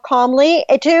react more calmly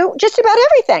to just about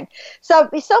everything. So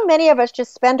many of us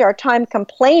just spend our time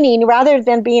complaining rather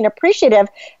than being appreciative.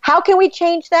 How can we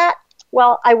change that?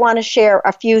 Well, I want to share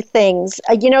a few things.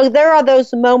 There are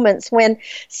those moments when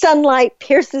sunlight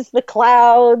pierces the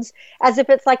clouds as if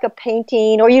it's like a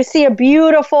painting, or you see a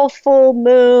beautiful full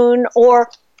moon, or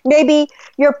maybe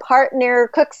your partner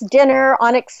cooks dinner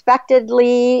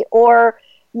unexpectedly, or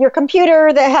your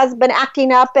computer that has been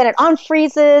acting up and it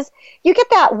unfreezes, you get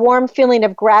that warm feeling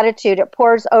of gratitude. It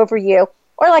pours over you.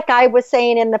 Or like I was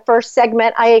saying in the first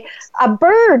segment, a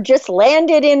bird just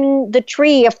landed in the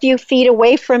tree a few feet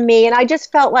away from me, and I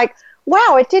just felt like,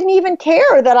 wow, it didn't even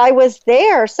care that I was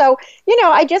there. So,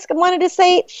 I just wanted to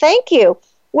say thank you.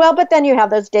 Well, but then you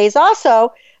have those days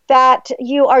also that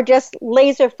you are just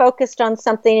laser focused on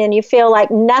something and you feel like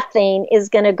nothing is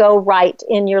going to go right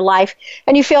in your life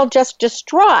and you feel just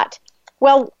distraught.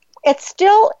 Well, it's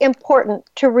still important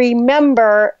to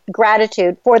remember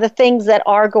gratitude for the things that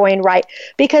are going right,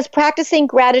 because practicing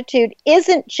gratitude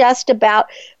isn't just about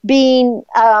being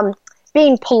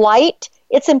polite.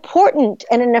 It's important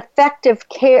and an effective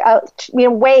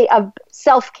way of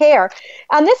self-care.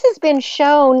 And this has been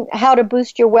shown how to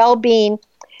boost your well-being.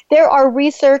 There are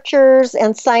researchers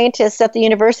and scientists at the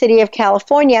University of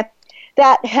California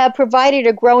that have provided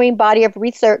a growing body of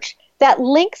research that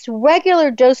links regular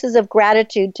doses of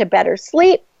gratitude to better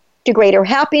sleep, to greater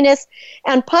happiness,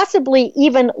 and possibly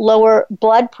even lower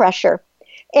blood pressure.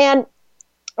 And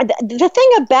the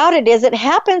thing about it is it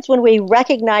happens when we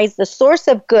recognize the source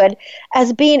of good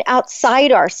as being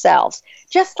outside ourselves.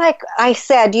 Just like I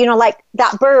said, like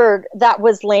that bird that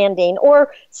was landing,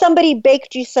 or somebody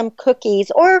baked you some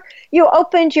cookies, or you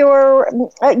opened your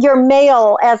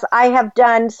mail, as I have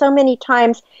done so many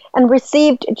times, and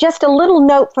received just a little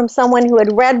note from someone who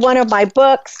had read one of my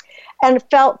books and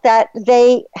felt that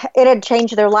it had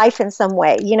changed their life in some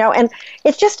way, and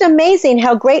it's just amazing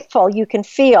how grateful you can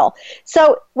feel.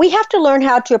 So we have to learn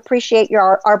how to appreciate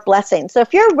our blessings. So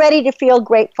if you're ready to feel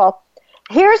grateful,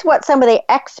 here's what some of the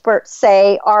experts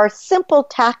say are simple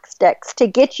tactics to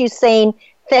get you saying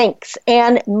thanks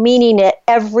and meaning it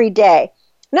every day.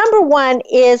 Number one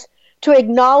is to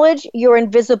acknowledge your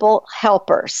invisible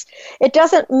helpers. It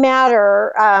doesn't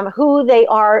matter who they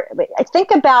are. I'll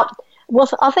think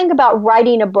about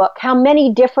writing a book, how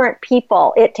many different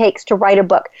people it takes to write a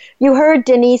book. You heard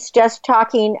Denise just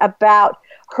talking about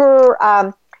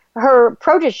her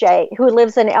protege who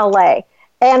lives in LA.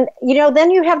 And, then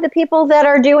you have the people that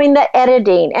are doing the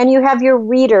editing, and you have your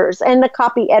readers and the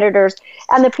copy editors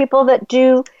and the people that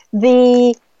do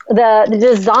the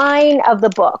design of the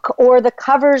book or the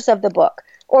covers of the book,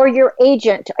 or your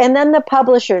agent, and then the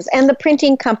publishers and the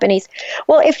printing companies.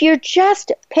 Well, if you're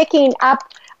just picking up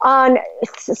on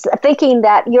thinking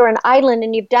that you're an island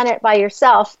and you've done it by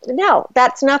yourself, no,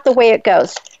 that's not the way it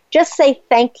goes. Just say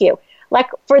thank you. Like,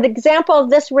 for the example of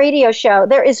this radio show,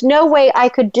 there is no way I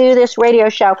could do this radio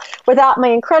show without my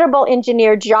incredible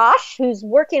engineer, Josh, who's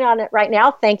working on it right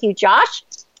now. Thank you, Josh.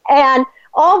 And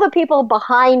all the people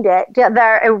behind it,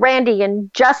 Randy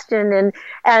and Justin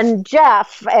and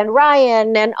Jeff and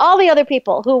Ryan and all the other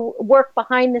people who work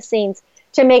behind the scenes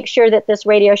to make sure that this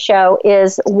radio show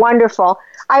is wonderful.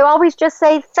 I always just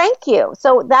say thank you.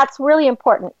 So that's really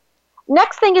important.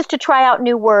 Next thing is to try out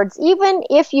new words. Even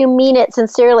if you mean it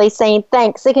sincerely, saying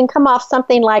thanks, it can come off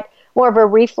something like more of a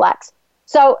reflex.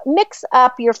 So mix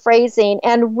up your phrasing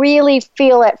and really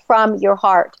feel it from your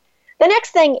heart. The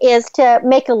next thing is to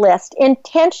make a list.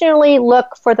 Intentionally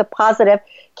look for the positive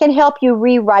can help you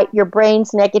rewrite your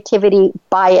brain's negativity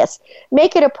bias.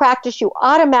 Make it a practice you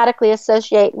automatically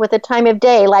associate with a time of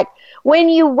day. Like when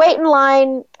you wait in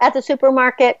line at the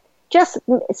supermarket, just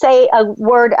say a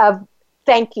word of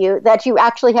thank you that you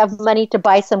actually have money to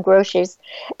buy some groceries.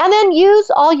 And then use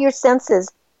all your senses.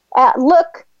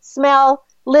 Look, smell,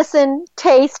 listen,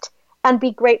 taste, and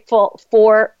be grateful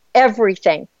for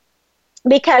everything.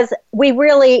 Because we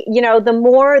really, the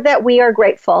more that we are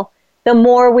grateful, the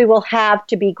more we will have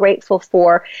to be grateful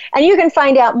for. And you can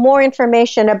find out more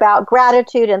information about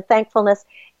gratitude and thankfulness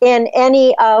in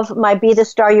any of my Be the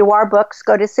Star You Are books.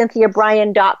 Go to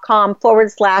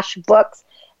CynthiaBryan.com/books.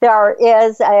 There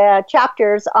is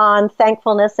chapters on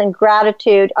thankfulness and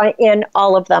gratitude in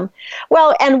all of them.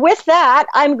 Well, and with that,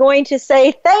 I'm going to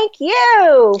say thank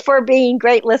you for being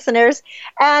great listeners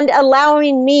and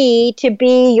allowing me to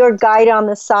be your guide on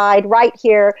the side right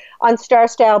here on Star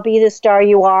Style Be the Star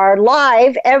You Are,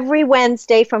 live every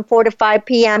Wednesday from 4 to 5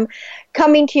 p.m.,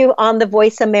 coming to you on the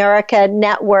Voice America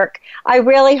Network. I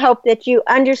really hope that you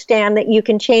understand that you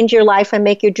can change your life and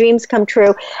make your dreams come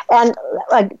true, and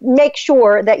make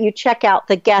sure that you check out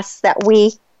the guests that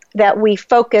we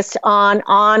focus on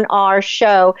our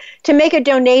show. To make a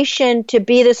donation to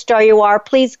Be the Star You Are,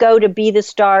 please go to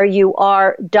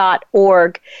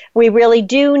BeTheStarYouAre.org. We really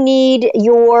do need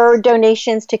your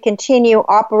donations to continue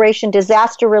Operation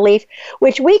Disaster Relief,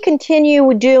 which we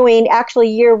continue doing actually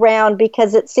year-round,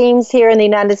 because it seems here in the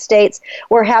United States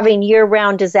we're having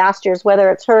year-round disasters, whether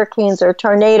it's hurricanes or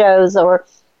tornadoes or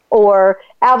or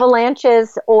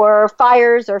avalanches or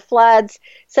fires or floods.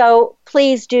 So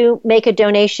please do make a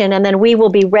donation, and then we will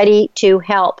be ready to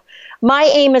help. My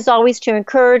aim is always to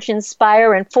encourage,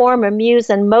 inspire, inform, amuse,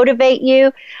 and motivate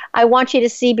you. I want you to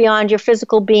see beyond your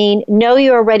physical being, know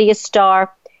you're already a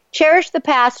star, cherish the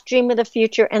past, dream of the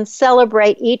future, and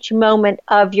celebrate each moment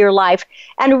of your life.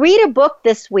 And read a book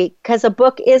this week, because a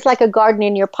book is like a garden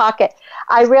in your pocket.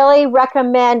 I really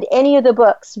recommend any of the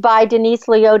books by Denise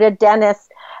Lyotta Dennis.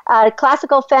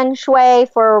 Classical Feng Shui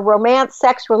for romance,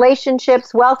 sex,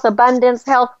 relationships, wealth, abundance,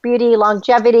 health, beauty,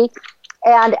 longevity,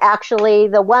 and actually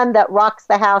the one that rocks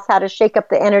the house, how to shake up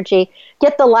the energy,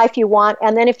 get the life you want.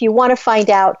 And then if you want to find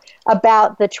out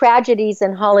about the tragedies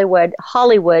in Hollywood,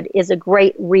 Hollywood is a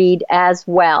great read as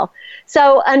well.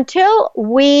 So until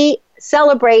we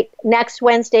celebrate next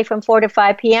Wednesday from 4 to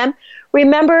 5 p.m.,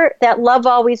 remember that love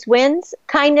always wins,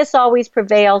 kindness always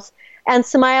prevails, and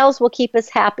smiles will keep us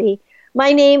happy.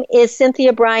 My name is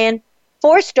Cynthia Bryan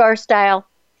for Star Style,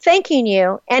 thanking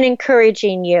you and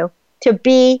encouraging you to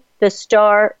be the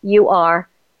star you are.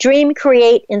 Dream,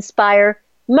 create, inspire.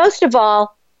 Most of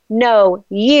all, know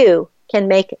you can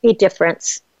make a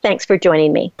difference. Thanks for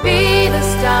joining me. Be the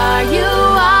star you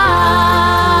are.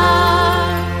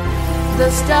 The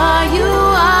star you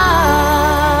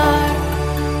are.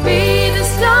 Be the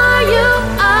star you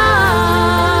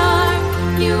are.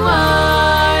 You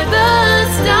are the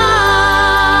star.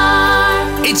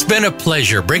 It's been a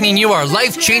pleasure bringing you our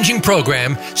life-changing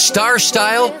program, Star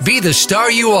Style, Be the Star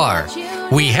You Are.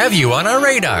 We have you on our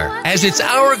radar, as it's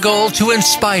our goal to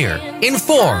inspire,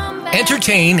 inform,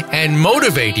 entertain, and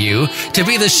motivate you to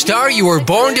be the star you were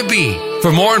born to be.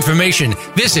 For more information,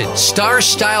 visit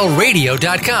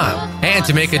starstyleradio.com. And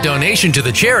to make a donation to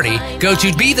the charity, go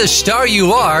to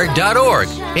BeTheStarYouAre.org.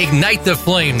 Ignite the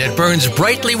flame that burns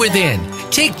brightly within.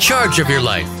 Take charge of your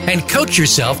life and coach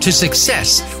yourself to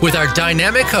success with our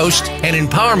dynamic host and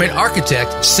empowerment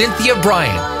architect, Cynthia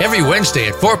Bryan, every Wednesday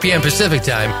at 4 p.m. Pacific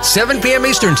Time, 7 p.m.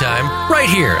 Eastern Time, right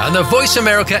here on the Voice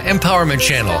America Empowerment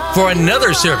Channel for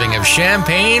another serving of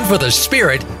champagne for the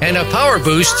spirit and a power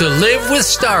boost to live with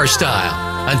Star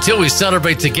Style. Until we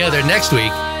celebrate together next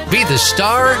week, be the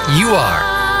star you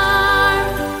are.